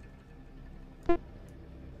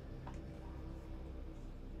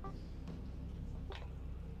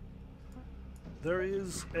 There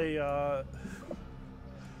is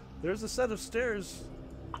there's a set of stairs.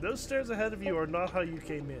 Those stairs ahead of you are not how you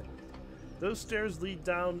came in. Those stairs lead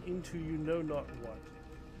down into you know not what.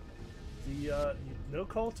 No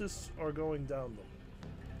cultists are going down them.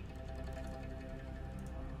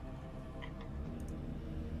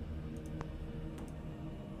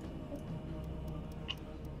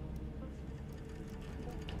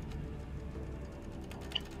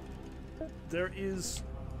 There is,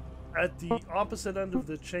 at the opposite end of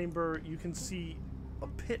the chamber, you can see a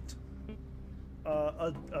pit,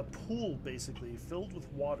 a pool basically, filled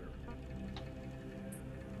with water.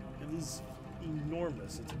 It is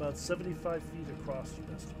enormous. It's about 75 feet across, you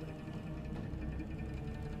estimate.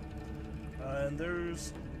 And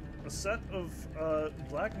there's a set of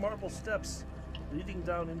black marble steps leading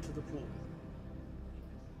down into the pool.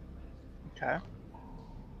 Okay.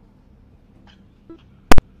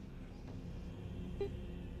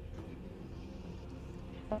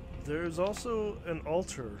 There's also an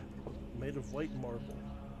altar made of white marble.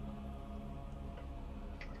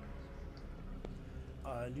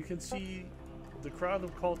 And you can see the crowd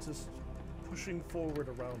of cultists pushing forward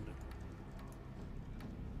around it.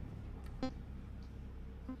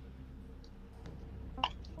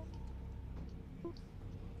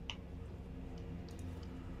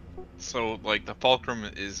 So, like, the fulcrum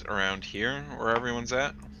is around here, where everyone's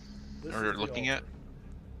at? This Or is the looking at?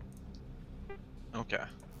 altar. Okay.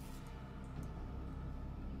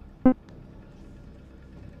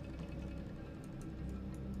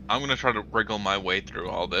 I'm gonna try to wriggle my way through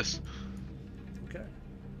all this. Okay.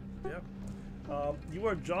 Yeah. You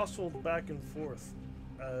are jostled back and forth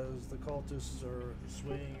as the cultists are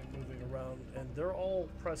swaying and moving around, and they're all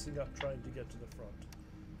pressing up trying to get to the front.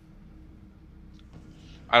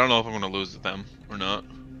 I don't know if I'm gonna lose them or not.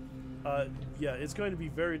 Yeah, it's going to be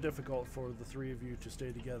very difficult for the three of you to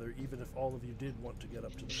stay together, even if all of you did want to get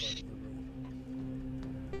up to the front of the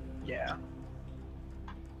room. Yeah.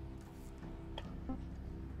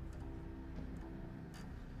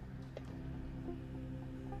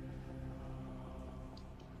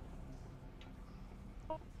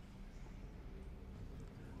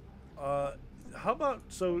 How about,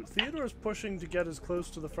 so Theodore's pushing to get as close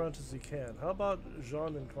to the front as he can. How about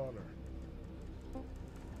Jean and Connor?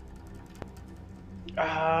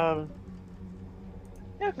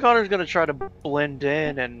 Yeah, Connor's gonna try to blend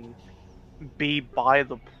in and be by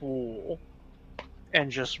the pool and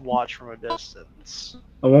just watch from a distance.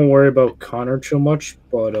 I won't worry about Connor too much,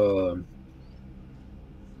 but I'll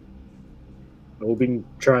be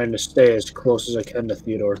trying to stay as close as I can to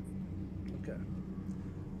Theodore. Okay.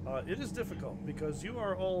 It is difficult because you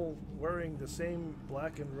are all wearing the same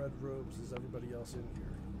black and red robes as everybody else in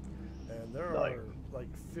here. And there are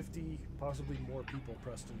like 50, possibly more people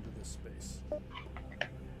pressed into this space.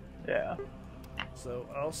 Yeah. So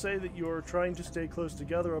I'll say that you're trying to stay close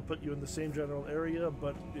together. I'll put you in the same general area,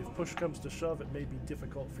 but if push comes to shove, it may be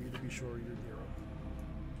difficult for you to be sure you're near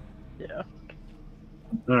them.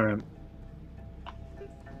 Yeah. Alright.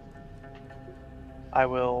 I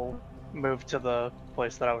will move to the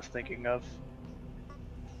place that I was thinking of.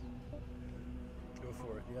 Go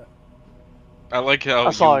for it, yeah. I like how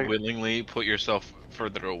I saw you it. willingly put yourself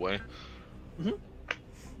further away.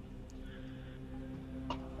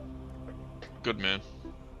 Good man.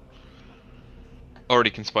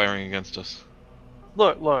 Already conspiring against us.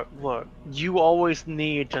 Look. You always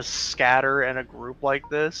need to scatter in a group like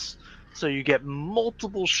this, so you get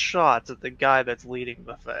multiple shots at the guy that's leading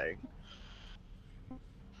the thing.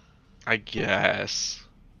 I guess.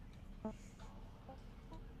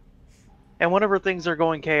 And whenever things are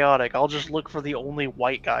going chaotic, I'll just look for the only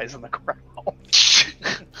white guys in the crowd.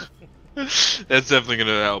 That's definitely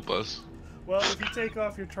gonna help us. Well, if you take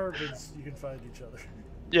off your turbans, you can find each other.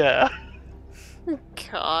 Yeah.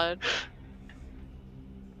 God.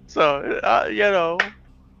 So, you know.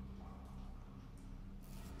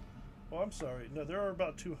 Oh, I'm sorry. No, there are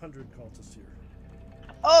about 200 cultists here.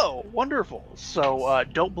 Oh, wonderful. So,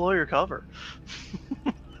 don't blow your cover.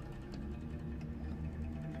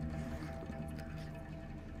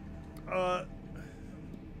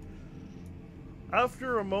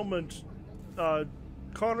 After a moment,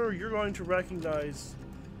 Connor, you're going to recognize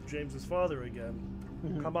James's father again.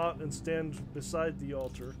 Come out and stand beside the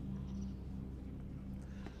altar.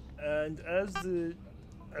 And as the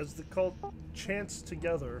cult chants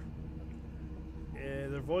together,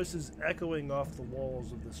 their voices echoing off the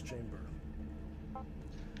walls of this chamber,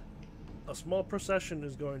 a small procession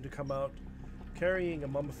is going to come out carrying a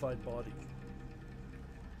mummified body.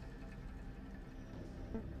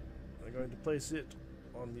 They're going to place it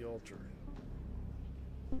on the altar.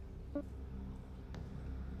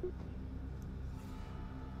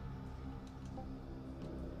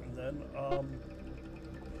 And then,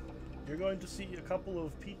 you're going to see a couple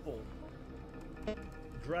of people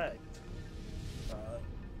dragged.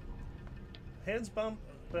 Hands bound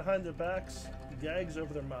behind their backs, gags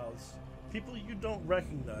over their mouths. People you don't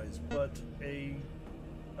recognize, but a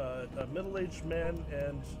middle-aged man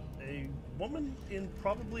and a woman in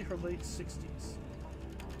probably her late 60s.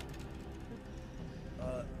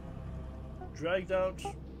 Dragged out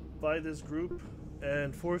by this group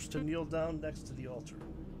and forced to kneel down next to the altar.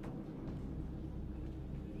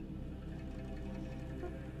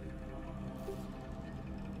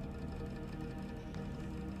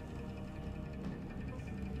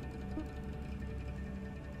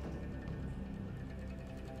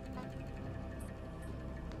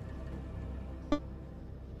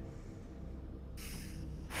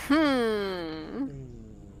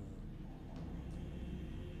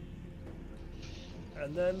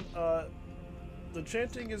 And then the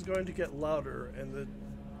chanting is going to get louder, and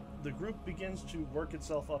the group begins to work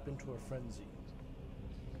itself up into a frenzy.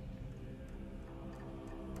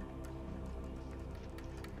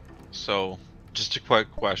 So, just a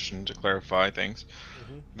quick question to clarify things.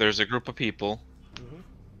 There's a group of people.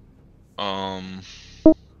 There's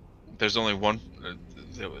only one.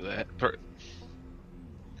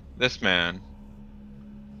 This man,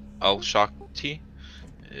 Al Shakti,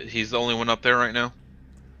 he's the only one up there right now.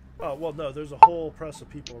 Oh, well, no, there's a whole press of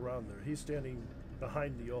people around there. He's standing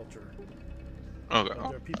behind the altar. Okay.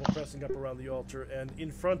 There are people pressing up around the altar, and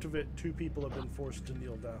in front of it, 2 people have been forced to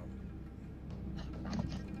kneel down.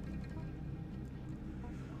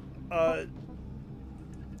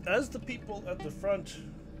 As the people at the front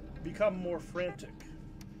become more frantic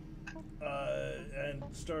and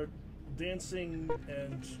start dancing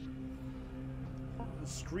and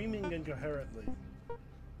screaming incoherently,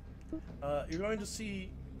 you're going to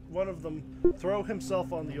see one of them throw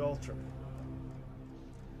himself on the altar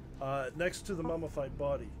next to the mummified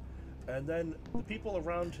body, and then the people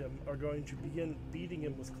around him are going to begin beating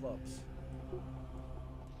him with clubs.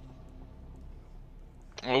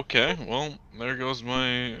 Okay, well, there goes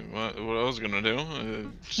my what I was gonna do.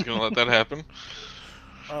 Just gonna let that happen.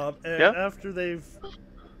 After they've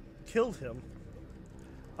killed him,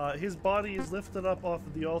 his body is lifted up off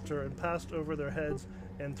of the altar and passed over their heads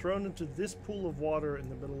and thrown into this pool of water in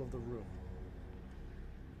the middle of the room.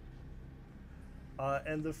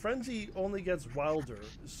 And the frenzy only gets wilder.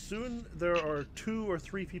 Soon there are 2 or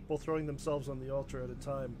 3 people throwing themselves on the altar at a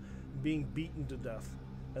time, being beaten to death,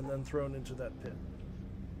 and then thrown into that pit.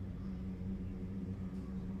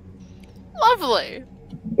 Lovely.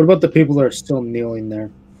 What about the people that are still kneeling there?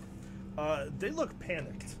 They look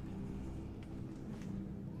panicked.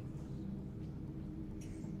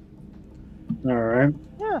 All right.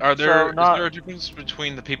 Yeah, Is there a difference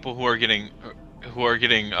between the people who are getting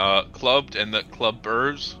clubbed and the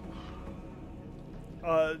clubbers?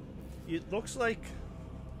 It looks like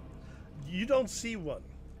you don't see one.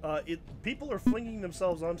 People are flinging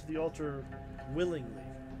themselves onto the altar willingly,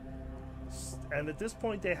 and at this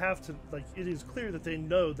point they have to, like, it is clear that they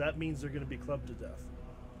know that means they're going to be clubbed to death.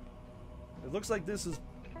 It looks like this is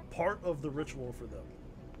part of the ritual for them.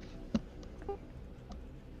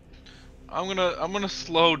 I'm gonna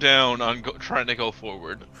slow down on trying to go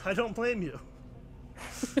forward. I don't blame you.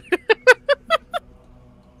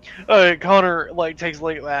 Connor like takes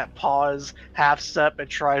like that pause, half step, and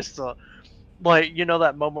tries to like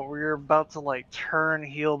that moment where you're about to like turn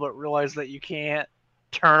heel but realize that you can't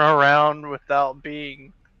turn around without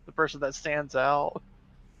being the person that stands out.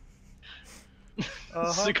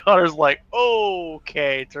 So Connor's like, oh,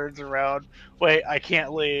 okay, turns around. Wait, I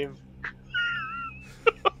can't leave.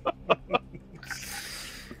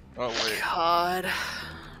 Oh wait. God.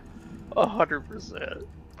 100%.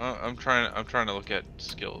 I'm trying to look at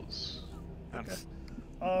skills. Okay.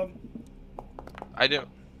 I do.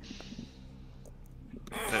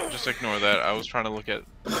 Just ignore that. I was trying to look at.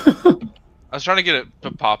 I was trying to get it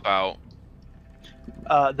to pop out.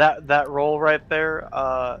 That roll right there.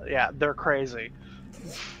 Yeah, they're crazy.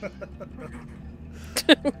 You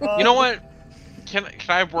know what? Can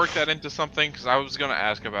I work that into something? Because I was gonna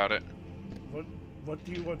ask about it. What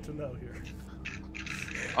do you want to know here?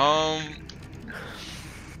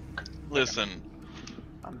 Listen.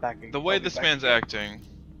 I'm back. The way this man's acting,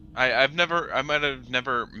 I might have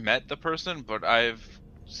never met the person, but I've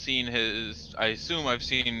seen his. I assume I've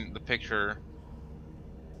seen the picture.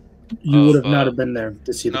 You would have not have been there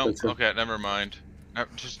to see the picture. Okay, never mind.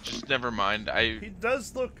 Just never mind. He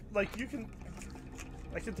does look like you can.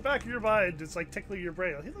 Like at the back of your mind, it's like tickling your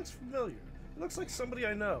brain. He looks familiar. He looks like somebody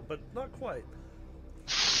I know, but not quite.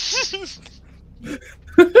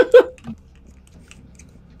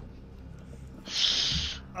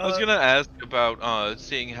 I was gonna ask about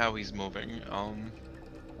seeing how he's moving,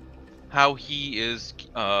 how he is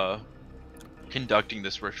conducting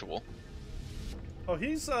this ritual. Oh,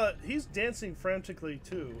 he's dancing frantically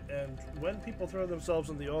too, and when people throw themselves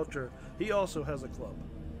on the altar, he also has a club.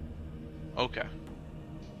 Okay.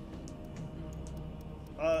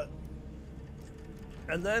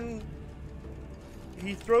 And then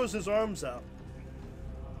he throws his arms out,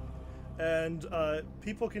 and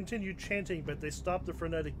people continue chanting, but they stop the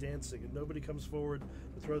frenetic dancing, and nobody comes forward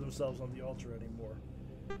to throw themselves on the altar anymore.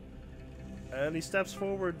 And he steps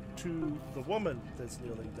forward to the woman that's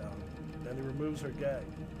kneeling down, and he removes her gag.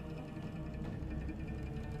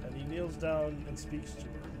 And he kneels down and speaks to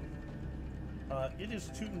her. It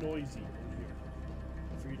is too noisy in here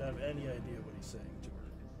for you to have any idea what he's saying to her.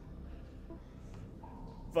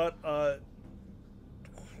 But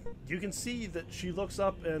you can see that she looks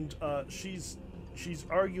up and she's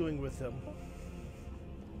arguing with him.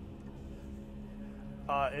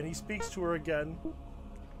 And he speaks to her again.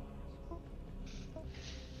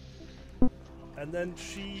 And then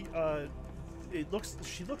she looks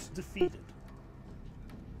defeated.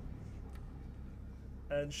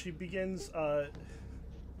 And she begins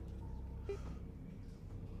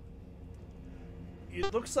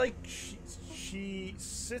it looks like she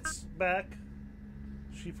sits back,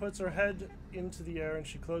 she puts her head into the air, and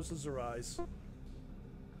she closes her eyes.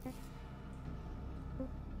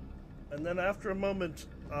 And then after a moment,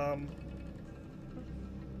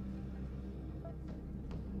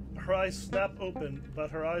 her eyes snap open,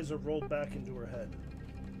 but her eyes are rolled back into her head.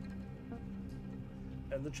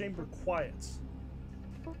 And the chamber quiets.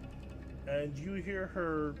 And you hear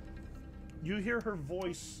her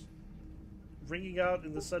voice ringing out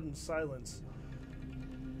in the sudden silence,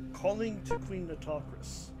 calling to Queen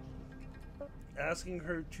Natokris, asking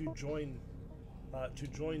her to join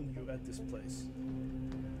you at this place.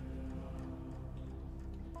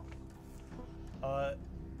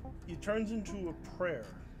 It turns into a prayer,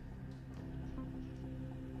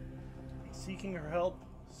 seeking her help,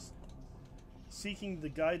 seeking the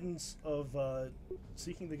guidance of the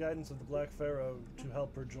Black Pharaoh to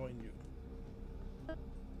help her join you.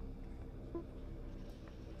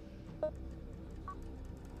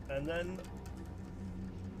 And then,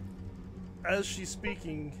 as she's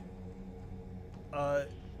speaking, the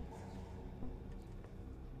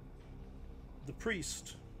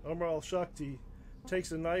priest, Omar al-Shakti,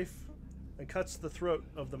 takes a knife and cuts the throat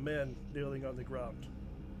of the man kneeling on the ground,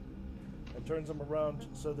 and turns him around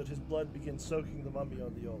so that his blood begins soaking the mummy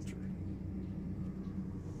on the altar.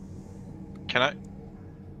 Can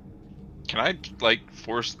I like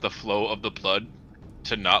force the flow of the blood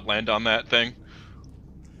to not land on that thing?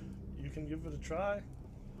 You can give it a try.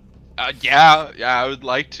 Yeah, I would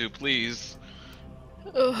like to, please.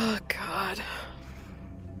 Oh, God.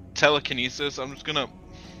 Telekinesis, I'm just gonna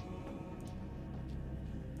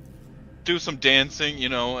do some dancing, you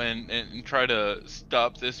know, and try to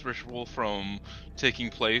stop this ritual from taking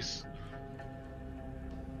place.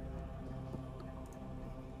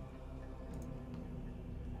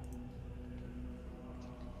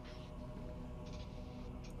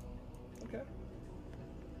 Okay.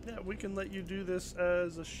 Yeah, we can let you do this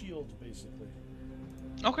as a shield, basically.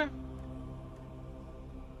 Okay.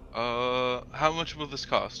 How much will this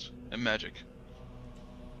cost in magic?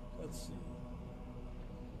 Let's see.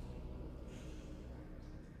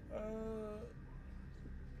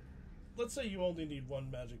 Let's say you only need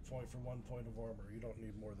 1 magic point for 1 point of armor. You don't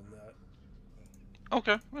need more than that.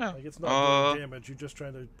 Okay, yeah. Like, it's not doing damage. You're just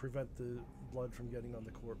trying to prevent the blood from getting on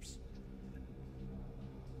the corpse.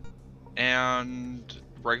 And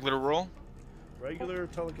regular roll? Regular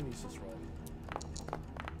telekinesis roll.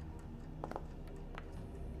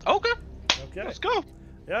 Okay. Okay. Let's go.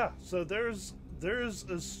 Yeah. So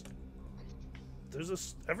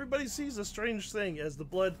everybody sees a strange thing as the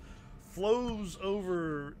blood flows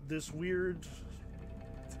over this weird,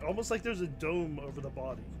 almost like there's a dome over the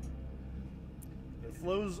body. It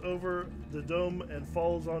flows over the dome and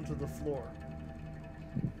falls onto the floor.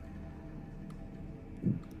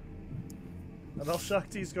 And Al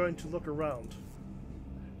Shakti's going to look around.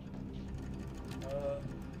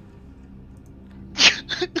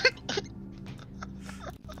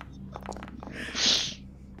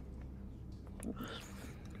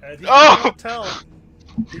 And he cannot tell.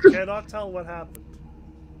 He cannot tell what happened.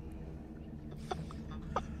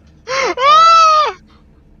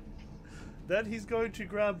 Then he's going to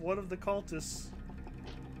grab one of the cultists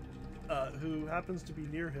who happens to be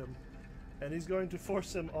near him, and he's going to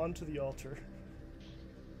force him onto the altar,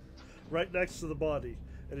 right next to the body,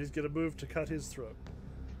 and he's going to move to cut his throat.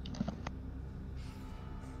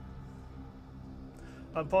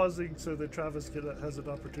 I'm pausing so that Travis has an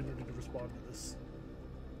opportunity to respond to this.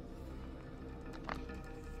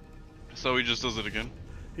 So he just does it again?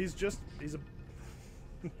 He's a...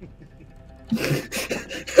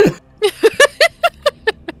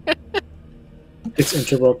 It's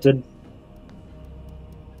interrupted.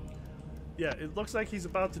 Yeah, it looks like he's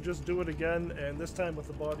about to just do it again, and this time with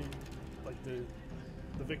the body, like the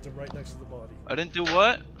victim right next to the body. I didn't do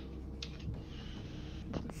what?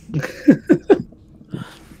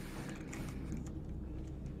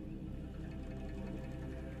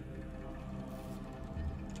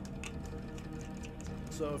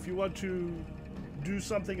 So if you want to do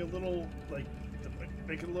something a little, like,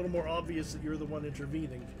 make it a little more obvious that you're the one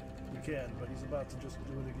intervening, you can, but he's about to just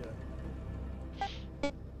do it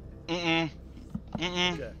again.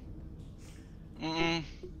 Okay.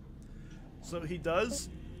 So he does,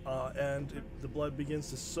 and the blood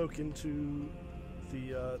begins to soak into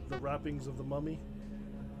the wrappings of the mummy.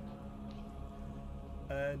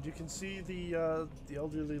 And you can see the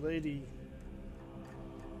elderly lady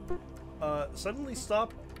suddenly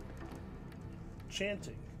stop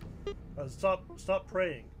chanting, stop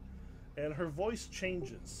praying, and her voice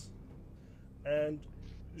changes, and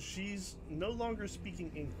she's no longer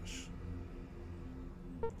speaking English.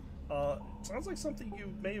 Sounds like something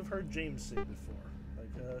you may have heard James say before,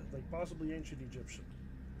 like possibly ancient Egyptian.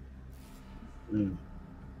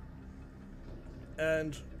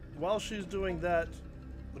 And while she's doing that,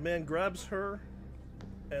 the man grabs her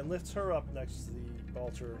and lifts her up next to the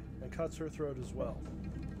altar and cuts her throat as well.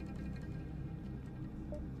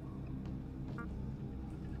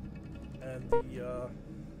 And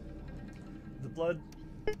the blood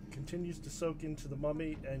continues to soak into the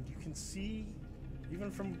mummy, and you can see,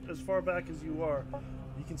 even from as far back as you are,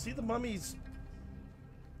 you can see the mummy's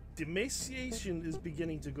emaciation is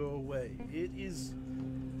beginning to go away. It is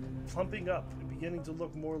plumping up and beginning to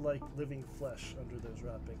look more like living flesh under those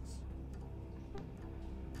wrappings.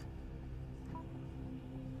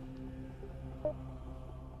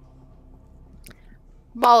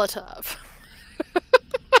 Molotov.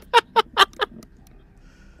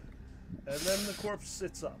 And then the corpse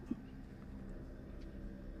sits up.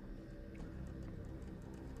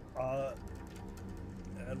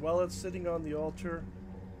 And while it's sitting on the altar,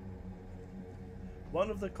 one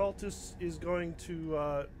of the cultists is going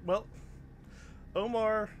to,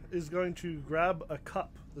 Omar is going to grab a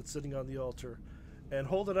cup that's sitting on the altar and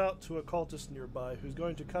hold it out to a cultist nearby who's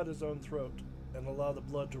going to cut his own throat and allow the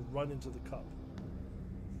blood to run into the cup.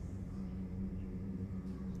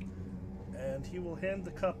 And he will hand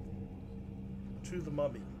the cup to the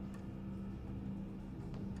mummy.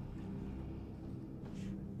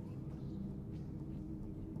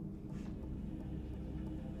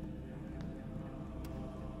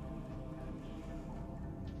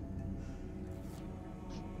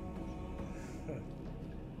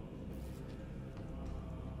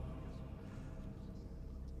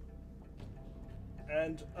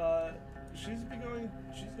 And she's going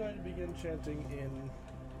to begin chanting in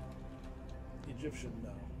Egyptian now.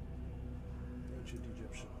 Ancient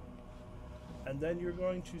Egyptian. And then you're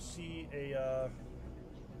going to see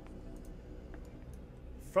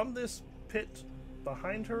from this pit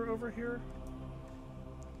behind her over here,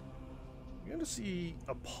 you're You're going to see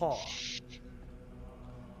a paw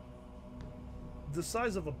the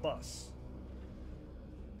size of a bus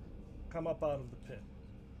come up out of the pit.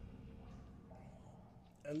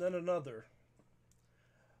 And then another.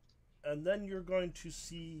 And then you're going to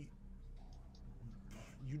see...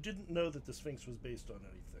 You didn't know that the Sphinx was based on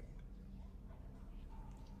anything.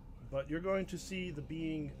 But you're going to see the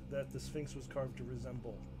being that the Sphinx was carved to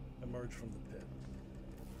resemble emerge from the pit.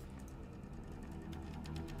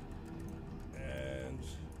 And...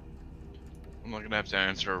 I'm not going to have to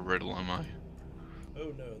answer a riddle, am I?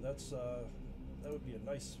 Oh no, that's, that would be a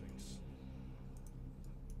nice Sphinx.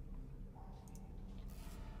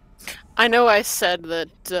 I know I said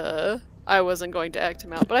that I wasn't going to act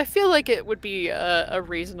him out, but I feel like it would be a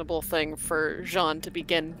reasonable thing for Jean to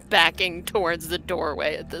begin backing towards the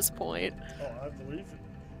doorway at this point. Oh, I believe it.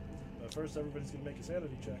 But first, everybody's going to make a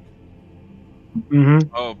sanity check. Mm-hmm.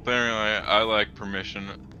 Oh, apparently I lack permission.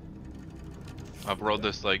 I've rolled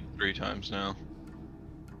this like 3 times now.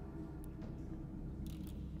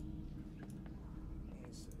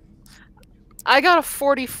 I got a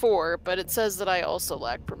 44, but it says that I also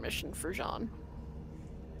lack permission for Jean.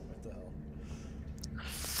 What the hell?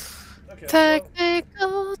 Okay,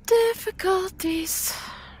 Technical difficulties.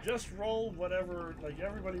 just roll whatever, like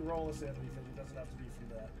everybody roll a sanity thing. It doesn't have to be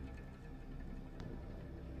from that.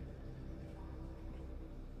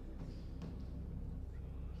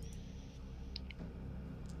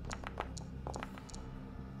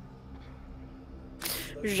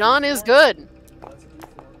 Jean is good. That's a D4.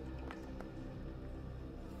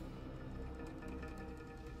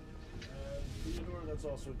 And Theodore, that's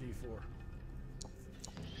also a D4.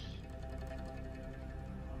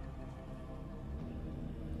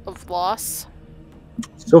 Of loss.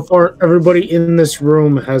 So far, everybody in this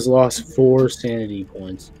room has lost 4 sanity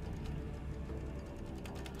points.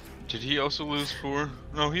 Did he also lose 4?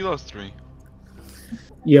 No, he lost 3.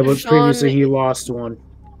 Yeah, but Sean- previously he lost 1.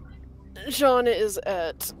 Jean is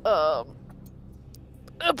at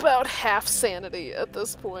about half sanity at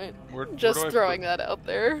this point. Where Just do I throwing put- that out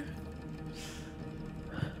there.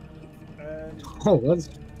 And Oh, that's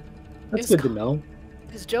Is good to know.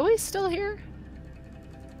 Is Joey still here?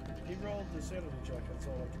 he rolled the sanity check, that's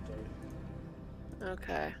all I can tell you.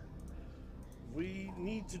 Okay. We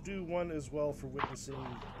need to do one as well for witnessing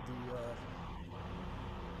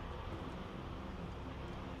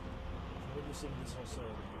this whole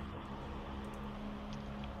ceremony.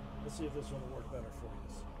 Let's see if this one will work better for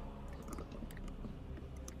you.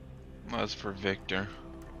 That's for Victor.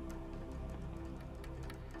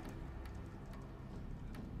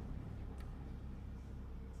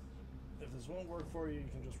 If this won't work for you, you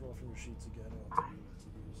can just roll from your sheets again and I'll tell you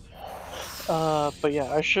what to use. But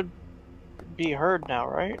yeah, I should be heard now,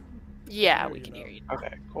 right? Yeah, There we you can go. hear you.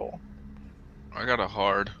 Okay, cool. I got a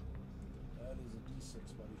hard. That is a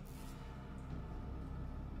D6,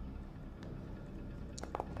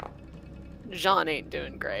 buddy. Jean ain't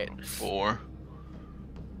doing great. 4.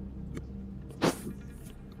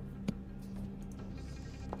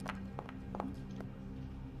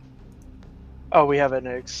 Oh, we have an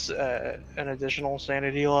additional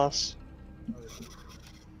sanity loss.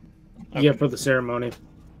 Yeah, for the ceremony.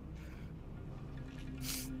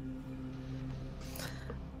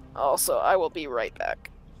 Also, I will be right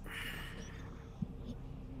back.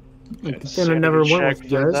 Then I Sanity never went check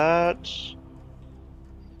with you for guys.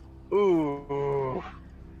 that. Ooh.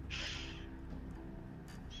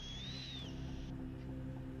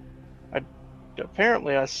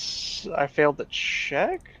 Apparently I failed the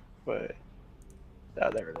check, but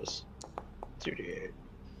there it is. 2d8.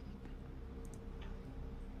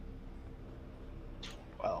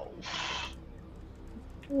 12.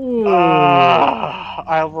 Ooh.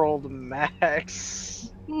 I rolled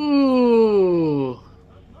max. Ooh.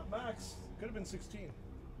 Not max. Could have been 16.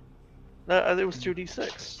 It was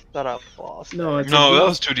 2d6 that I lost. No, it's No, a that D-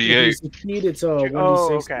 was 2d8. If you succeed, it's a 1d6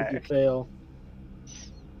 Oh, if okay. you fail.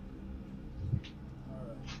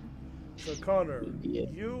 Alright. So, Connor, Yeah.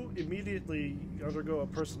 you immediately undergo a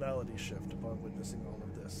personality shift upon witnessing all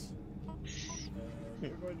of this.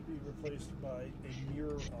 You're going to be replaced by a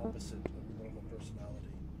mirror opposite of your normal personality.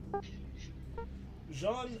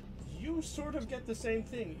 Jean, you sort of get the same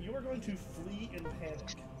thing. You are going to flee in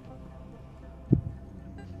panic.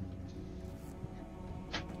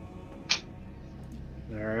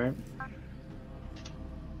 Alright.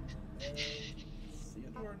 And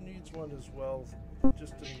Theodore needs one as well.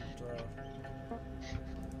 Just didn't work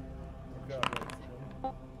out right for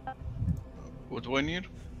him. What do I need?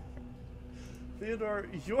 Theodore,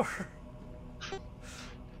 your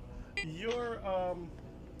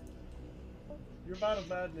bout of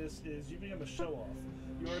madness is you become a show-off.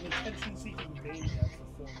 You're an attention-seeking maniac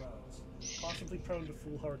for 4 rounds, possibly prone to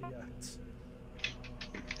foolhardy acts.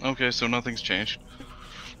 Okay, so nothing's changed.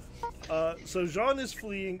 So Jean is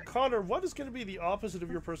fleeing. Connor, what is going to be the opposite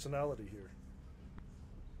of your personality here?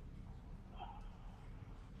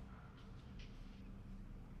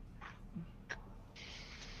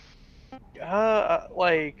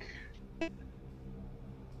 Like,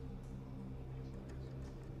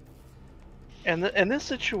 in this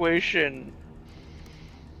situation,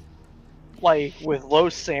 like with low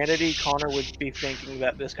sanity, Connor would be thinking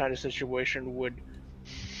that this kind of situation would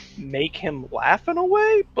make him laugh in a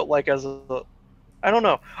way, but like I don't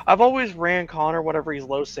know. I've always ran Connor whenever he's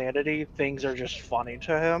low sanity, things are just funny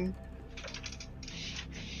to him.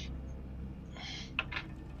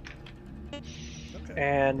 Okay.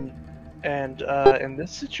 And in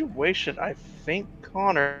this situation, I think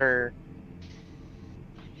Connor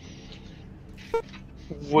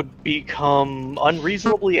would become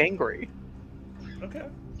unreasonably angry. Okay.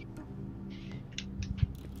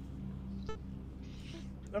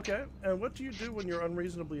 Okay, and what do you do when you're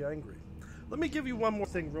unreasonably angry? Let me give you one more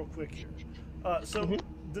thing real quick here.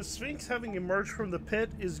 The Sphinx, having emerged from the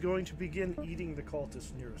pit, is going to begin eating the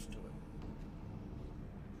cultists nearest to it.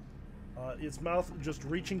 Its mouth just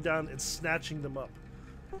reaching down and snatching them up.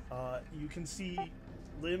 You can see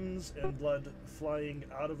limbs and blood flying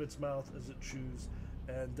out of its mouth as it chews,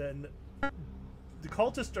 and then the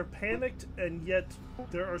cultists are panicked, and yet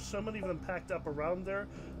there are so many of them packed up around there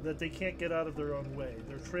that they can't get out of their own way.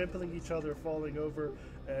 They're trampling each other, falling over,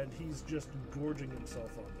 and he's just gorging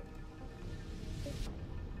himself on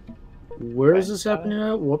them. Where is this happening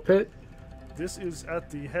at? What pit? This is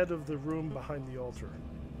at the head of the room behind the altar.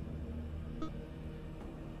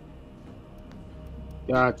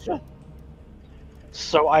 Gotcha.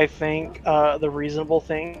 So I think the reasonable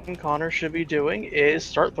thing Connor should be doing is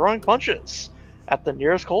start throwing punches at the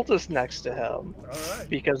nearest cultist next to him. All right.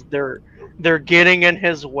 Because they're getting in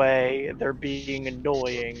his way, they're being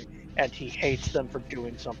annoying, and he hates them for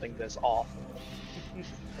doing something this awful.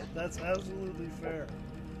 That's absolutely fair.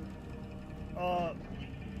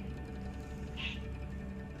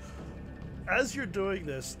 As you're doing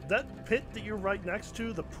this, that pit that you're right next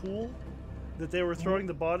to, the pool that they were throwing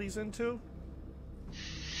the bodies into,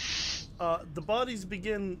 the bodies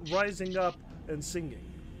begin rising up and singing.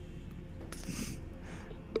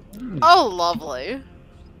 Oh, lovely.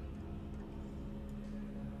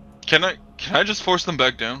 Can I just force them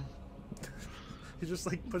back down? He's just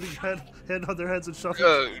like putting hand on their heads and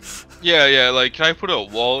shuffling. Yeah, like, can I put a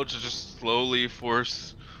wall to just slowly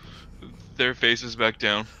force their faces back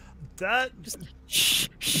down? That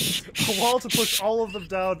a wall to push all of them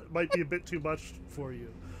down might be a bit too much for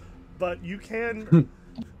you, but you can.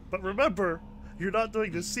 But remember, you're not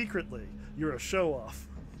doing this secretly. You're a show off.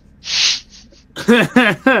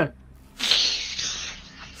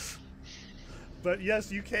 But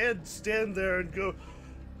yes, you can stand there and go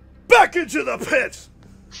back into the pit.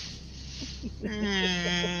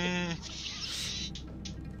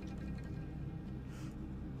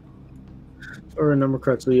 If I remember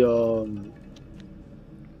correctly,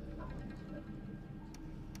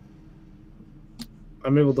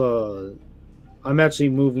 I'm actually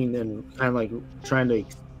moving and kind of like trying to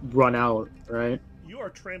run out, right? You are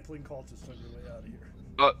trampling cultists on your way out of here.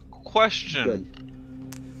 Question. Good.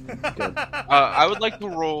 Good. I would like to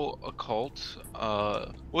roll occult.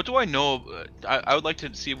 What do I know? I would like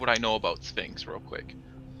to see what I know about Sphinx real quick.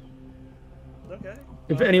 Okay.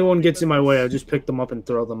 If anyone gets in my way, I just pick them up and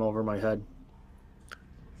throw them over my head.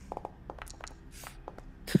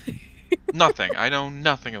 Nothing. I know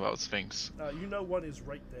nothing about Sphinx. You know one is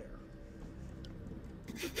right there.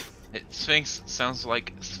 Sphinx sounds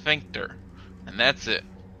like sphincter, and that's it.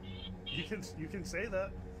 You can say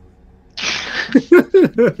that.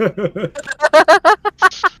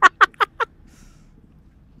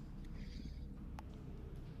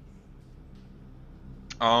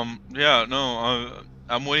 Yeah, no,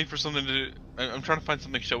 I'm waiting for something to do. I'm trying to find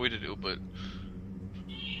something showy to do, but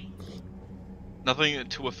nothing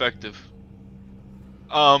too effective.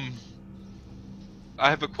 I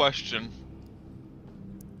have a question.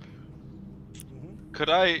 Could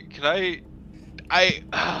I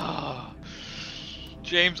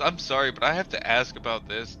James, I'm sorry, but I have to ask about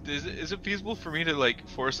this. Is it feasible for me to like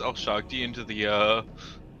force El Shakti into the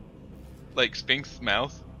like Sphinx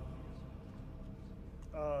mouth?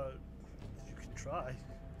 You can try.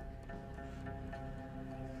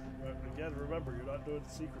 But again, remember, you're not doing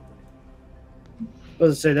it secretly.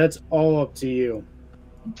 Let's say that's all up to you.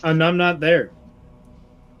 And I'm not there.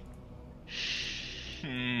 If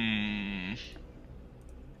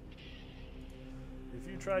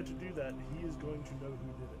you try to do that, he is going to know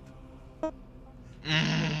who did it.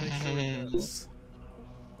 Make sure he knows.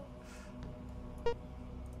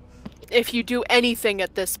 If you do anything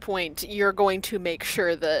at this point, you're going to make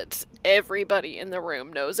sure that everybody in the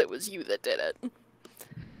room knows it was you that did it.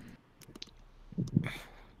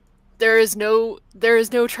 There is no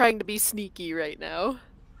trying to be sneaky right now.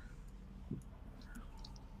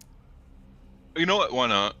 You know what? Why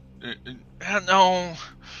not? No.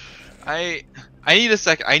 I need a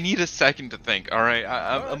second. I need a second to think. All right.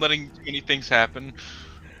 I'm letting too many things happen.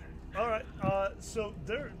 All right. So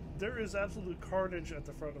there is absolute carnage at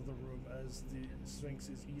the front of the room as the Sphinx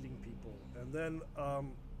is eating people, and then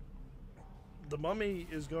the mummy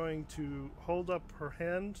is going to hold up her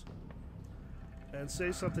hand and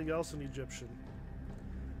say something else in Egyptian,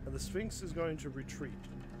 and the Sphinx is going to retreat.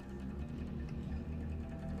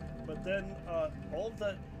 But then all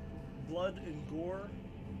that blood and gore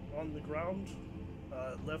on the ground,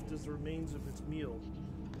 left as the remains of its meal,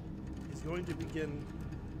 is going to begin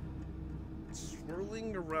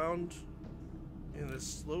swirling around in a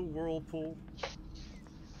slow whirlpool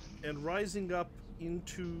and rising up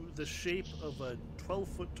into the shape of a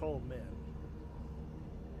 12-foot tall man.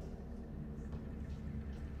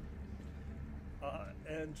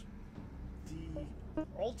 And the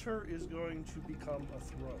altar is going to become a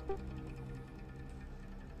throne.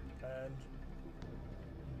 And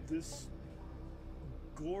this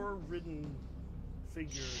gore-ridden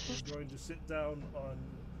figure is going to sit down on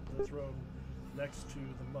the throne next to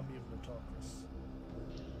the mummy of Notopris.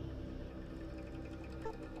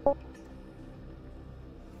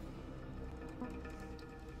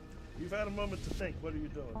 You've had a moment to think. What are you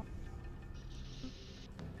doing?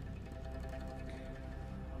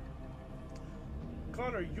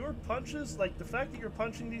 Connor, your punches, like the fact that you're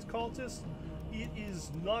punching these cultists, it is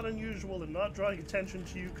not unusual and not drawing attention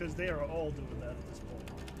to you because they are all doing that at this point.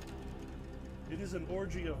 It is an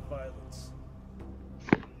orgy of violence.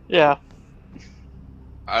 Yeah.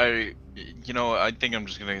 I think I'm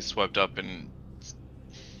just gonna get swept up and.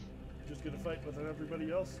 Just gonna fight with everybody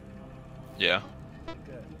else? Yeah.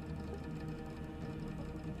 Okay.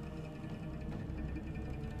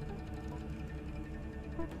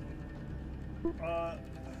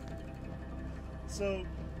 So,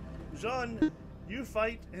 Jean, you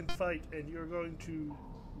fight, and you're going to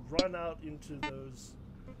run out into those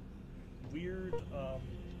weird,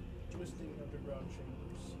 twisting underground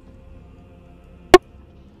chambers.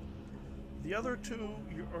 The other two,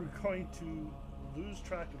 you are going to lose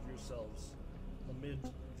track of yourselves amid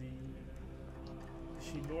the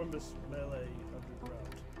enormous melee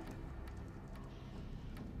underground.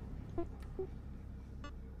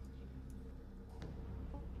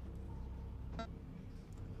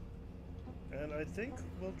 And I think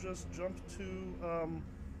we'll just jump to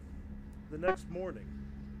the next morning.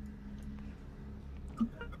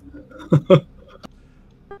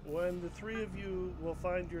 When the three of you will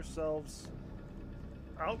find yourselves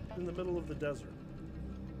out in the middle of the desert.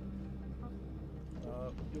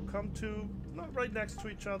 You'll come to, not right next to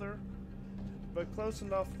each other, but close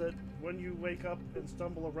enough that when you wake up and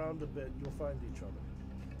stumble around a bit, you'll find each other.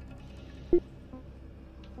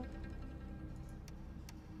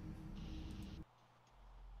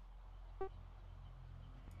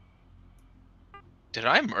 Did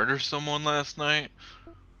I murder someone last night?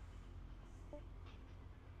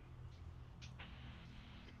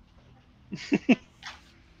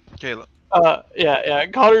 Caleb. Yeah.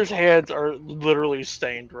 Connor's hands are literally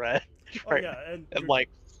stained red. Right? Oh yeah, and like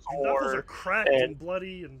your knuckles are sore. cracked and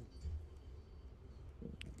bloody and.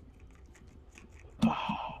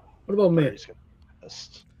 What about me?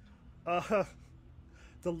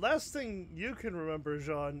 The last thing you can remember,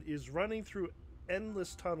 Jean, is running through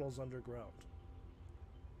endless tunnels underground.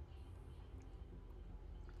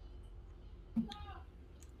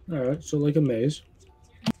 Alright, so like a maze.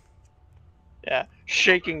 Yeah,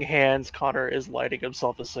 shaking hands, Connor is lighting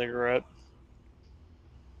himself a cigarette.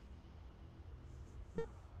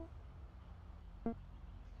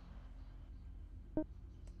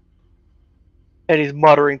 And he's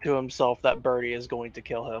muttering to himself that Birdie is going to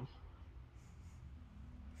kill him.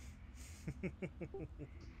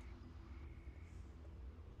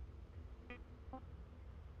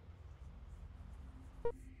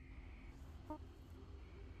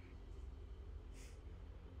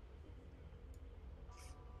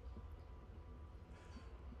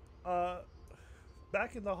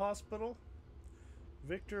 Back in the hospital,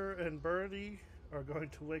 Victor and Birdie are going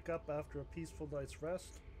to wake up after a peaceful night's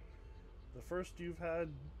rest. The first you've had,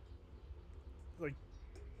 like,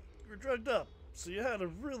 you're drugged up, so you had a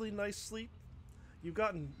really nice sleep. You've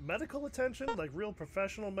gotten medical attention, like real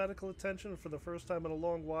professional medical attention for the first time in a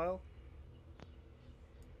long while.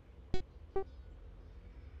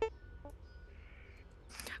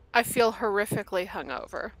 I feel horrifically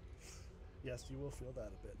hungover. Yes, you will feel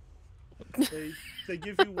that a bit. They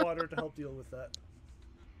give you water to help deal with that.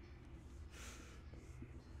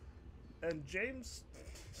 And James,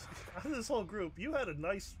 out of this whole group, you had a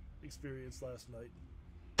nice experience last night.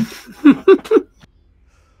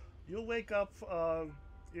 You'll wake up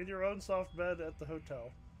in your own soft bed at the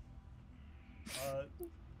hotel,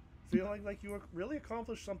 feeling like you really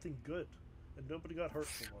accomplished something good, and nobody got hurt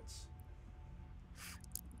for once.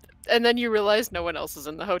 And then you realize no one else is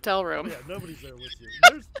in the hotel room. Yeah, nobody's there with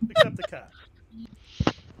you. Except the cat.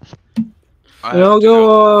 And I'll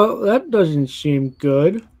go, that doesn't seem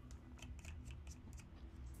good.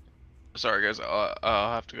 Sorry, guys.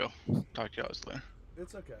 I'll have to go. Talk to you guys later.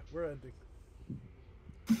 It's okay. We're ending.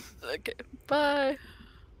 Okay, bye.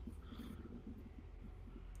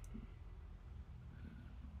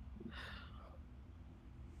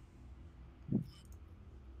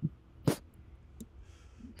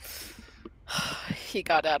 He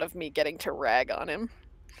got out of me getting to rag on him.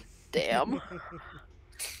 Damn.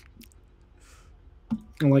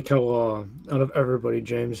 I like how, out of everybody,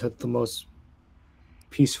 James had the most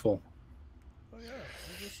peaceful. Oh yeah,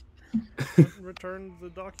 you just went and returned the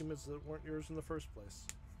documents that weren't yours in the first place.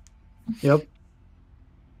 Yep.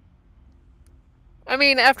 I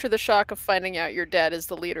mean, after the shock of finding out your dad is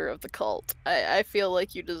the leader of the cult, I feel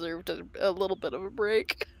like you deserved a little bit of a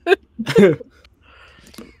break.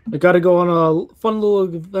 I gotta go on a fun little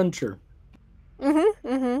adventure. Mm-hmm,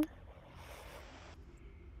 mm-hmm.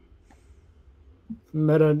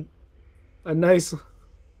 Met a nice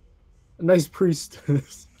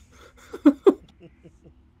priestess.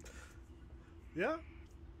 Yeah,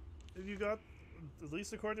 and you got, at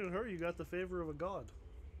least according to her, you got the favor of a god.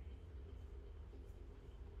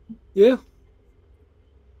 Yeah.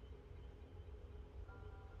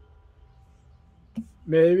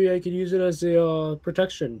 Maybe I could use it as a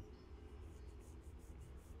protection.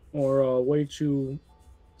 Or a way to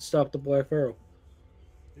stop the Black Pharaoh.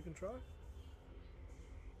 You can try.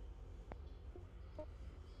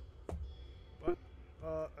 But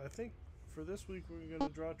I think for this week we're going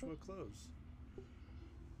to draw to a close.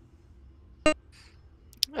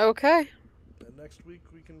 Okay. And next week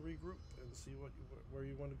we can regroup and see where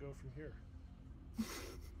you want to go from here.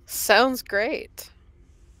 Sounds great.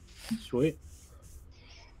 Sweet.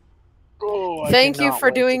 Oh, I Thank you cannot for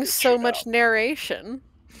wait to doing get so chewed much out. narration.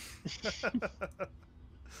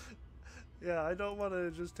 Yeah, I don't want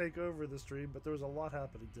to just take over the stream, but there was a lot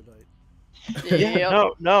happening tonight. Yeah,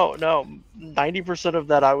 Yep. no. 90% of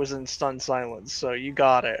that I was in stunned silence, so you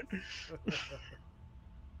got it.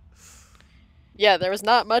 Yeah, there was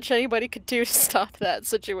not much anybody could do to stop that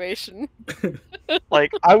situation.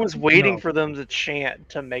 Like, I was waiting No. for them to chant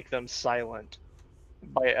to make them silent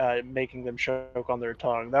by making them choke on their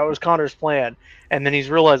tongue. That was Connor's plan, and then he's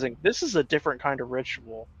realizing this is a different kind of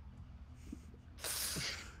ritual.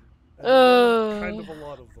 And there were kind of a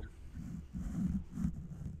lot of them.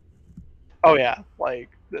 Oh yeah, like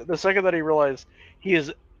the second that he realized he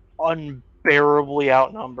is unbearably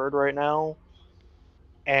outnumbered right now,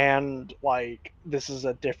 and like this is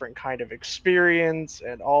a different kind of experience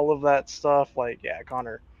and all of that stuff, like yeah,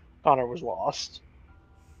 Connor was lost.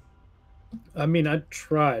 I mean, I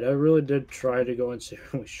tried. I really did try to go and say,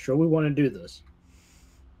 are we sure we want to do this?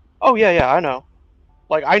 Oh yeah, I know.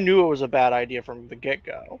 Like I knew it was a bad idea from the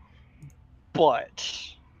get-go, but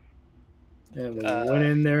And we went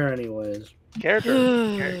in there anyways.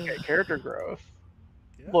 character growth.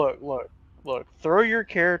 Yeah. Look. Throw your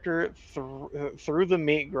character through the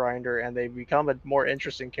meat grinder, and they become a more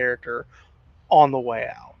interesting character on the way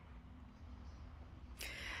out.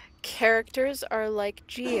 Characters are like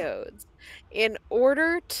geodes. In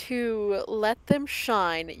order to let them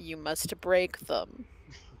shine, you must break them.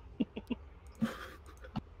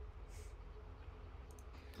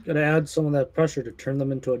 Gotta add some of that pressure to turn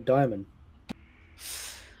them into a diamond.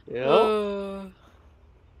 Yep.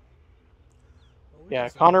 Yeah,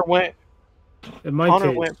 So- Connor went In my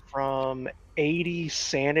case, went from 80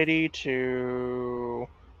 sanity to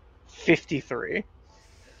 53.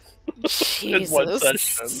 In one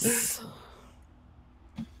Jesus.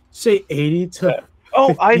 say 80 to...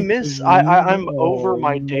 Oh, I'm 53. over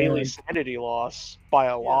my Oh, daily man. sanity loss by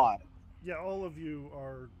a lot. Yeah, all of you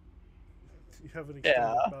have an extended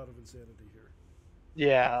Yeah. bout of insanity here.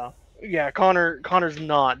 Yeah, Connor's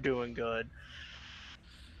not doing good.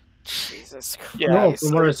 Jesus Christ. Yeah, No,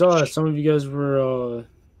 from what I saw, some of you guys were,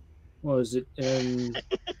 what was it,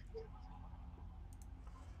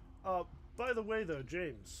 But By the way, though,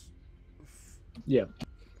 James. Yeah.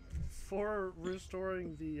 For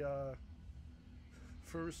restoring the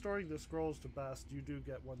scrolls to Bast, you do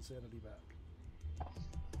get 1 sanity back.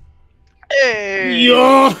 Hey!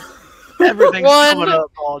 Yeah. Everything's One- coming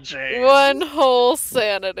up, all James. 1 whole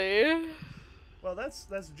sanity. Well, that's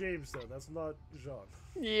James though. That's not Jean.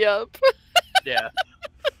 Yep. Yeah.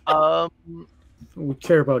 We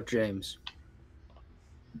care about James.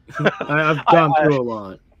 I've gone through a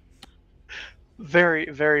lot. Very,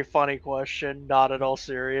 very funny question. Not at all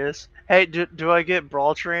serious. Hey, do I get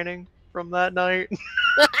brawl training from that night?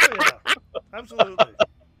 Oh yeah, absolutely.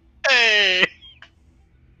 Hey!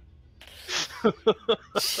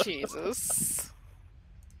 Jesus.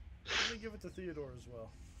 Let me give it to Theodore as well.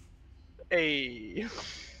 Hey.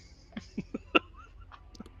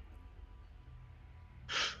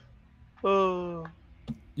 Oh.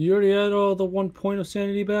 You already had all the 1 point of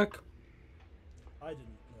sanity back? I didn't know.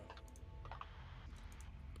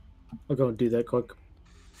 I'll go and do that quick.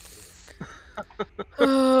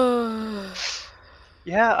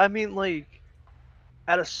 Yeah, I mean, like,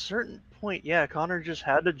 at a certain point, yeah, Connor just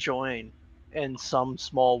had to join in some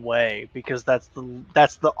small way because that's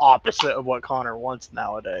the opposite of what Connor wants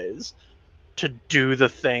nowadays. To do the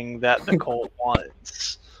thing that the cult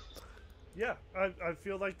wants. Yeah, I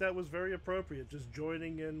feel like that was very appropriate. Just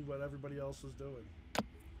joining in what everybody else was doing. Yep.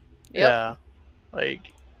 Yeah,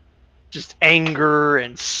 like just anger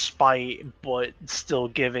and spite, but still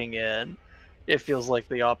giving in. It feels like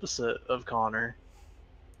the opposite of Connor.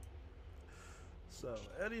 So,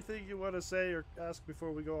 anything you want to say or ask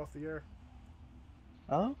before we go off the air?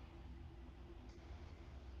 Oh.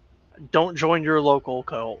 Don't join your local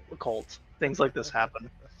cult. Things like this happen.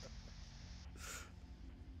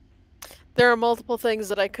 There are multiple things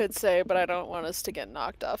that I could say, but I don't want us to get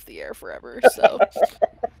knocked off the air forever, so.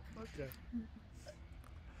 Okay.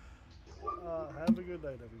 Have a good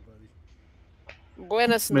night, everybody.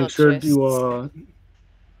 Buenas Make noches. sure to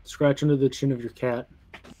scratch under the chin of your cat.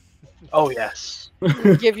 Oh yes.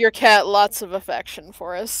 Give your cat lots of affection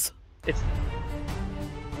for us. It's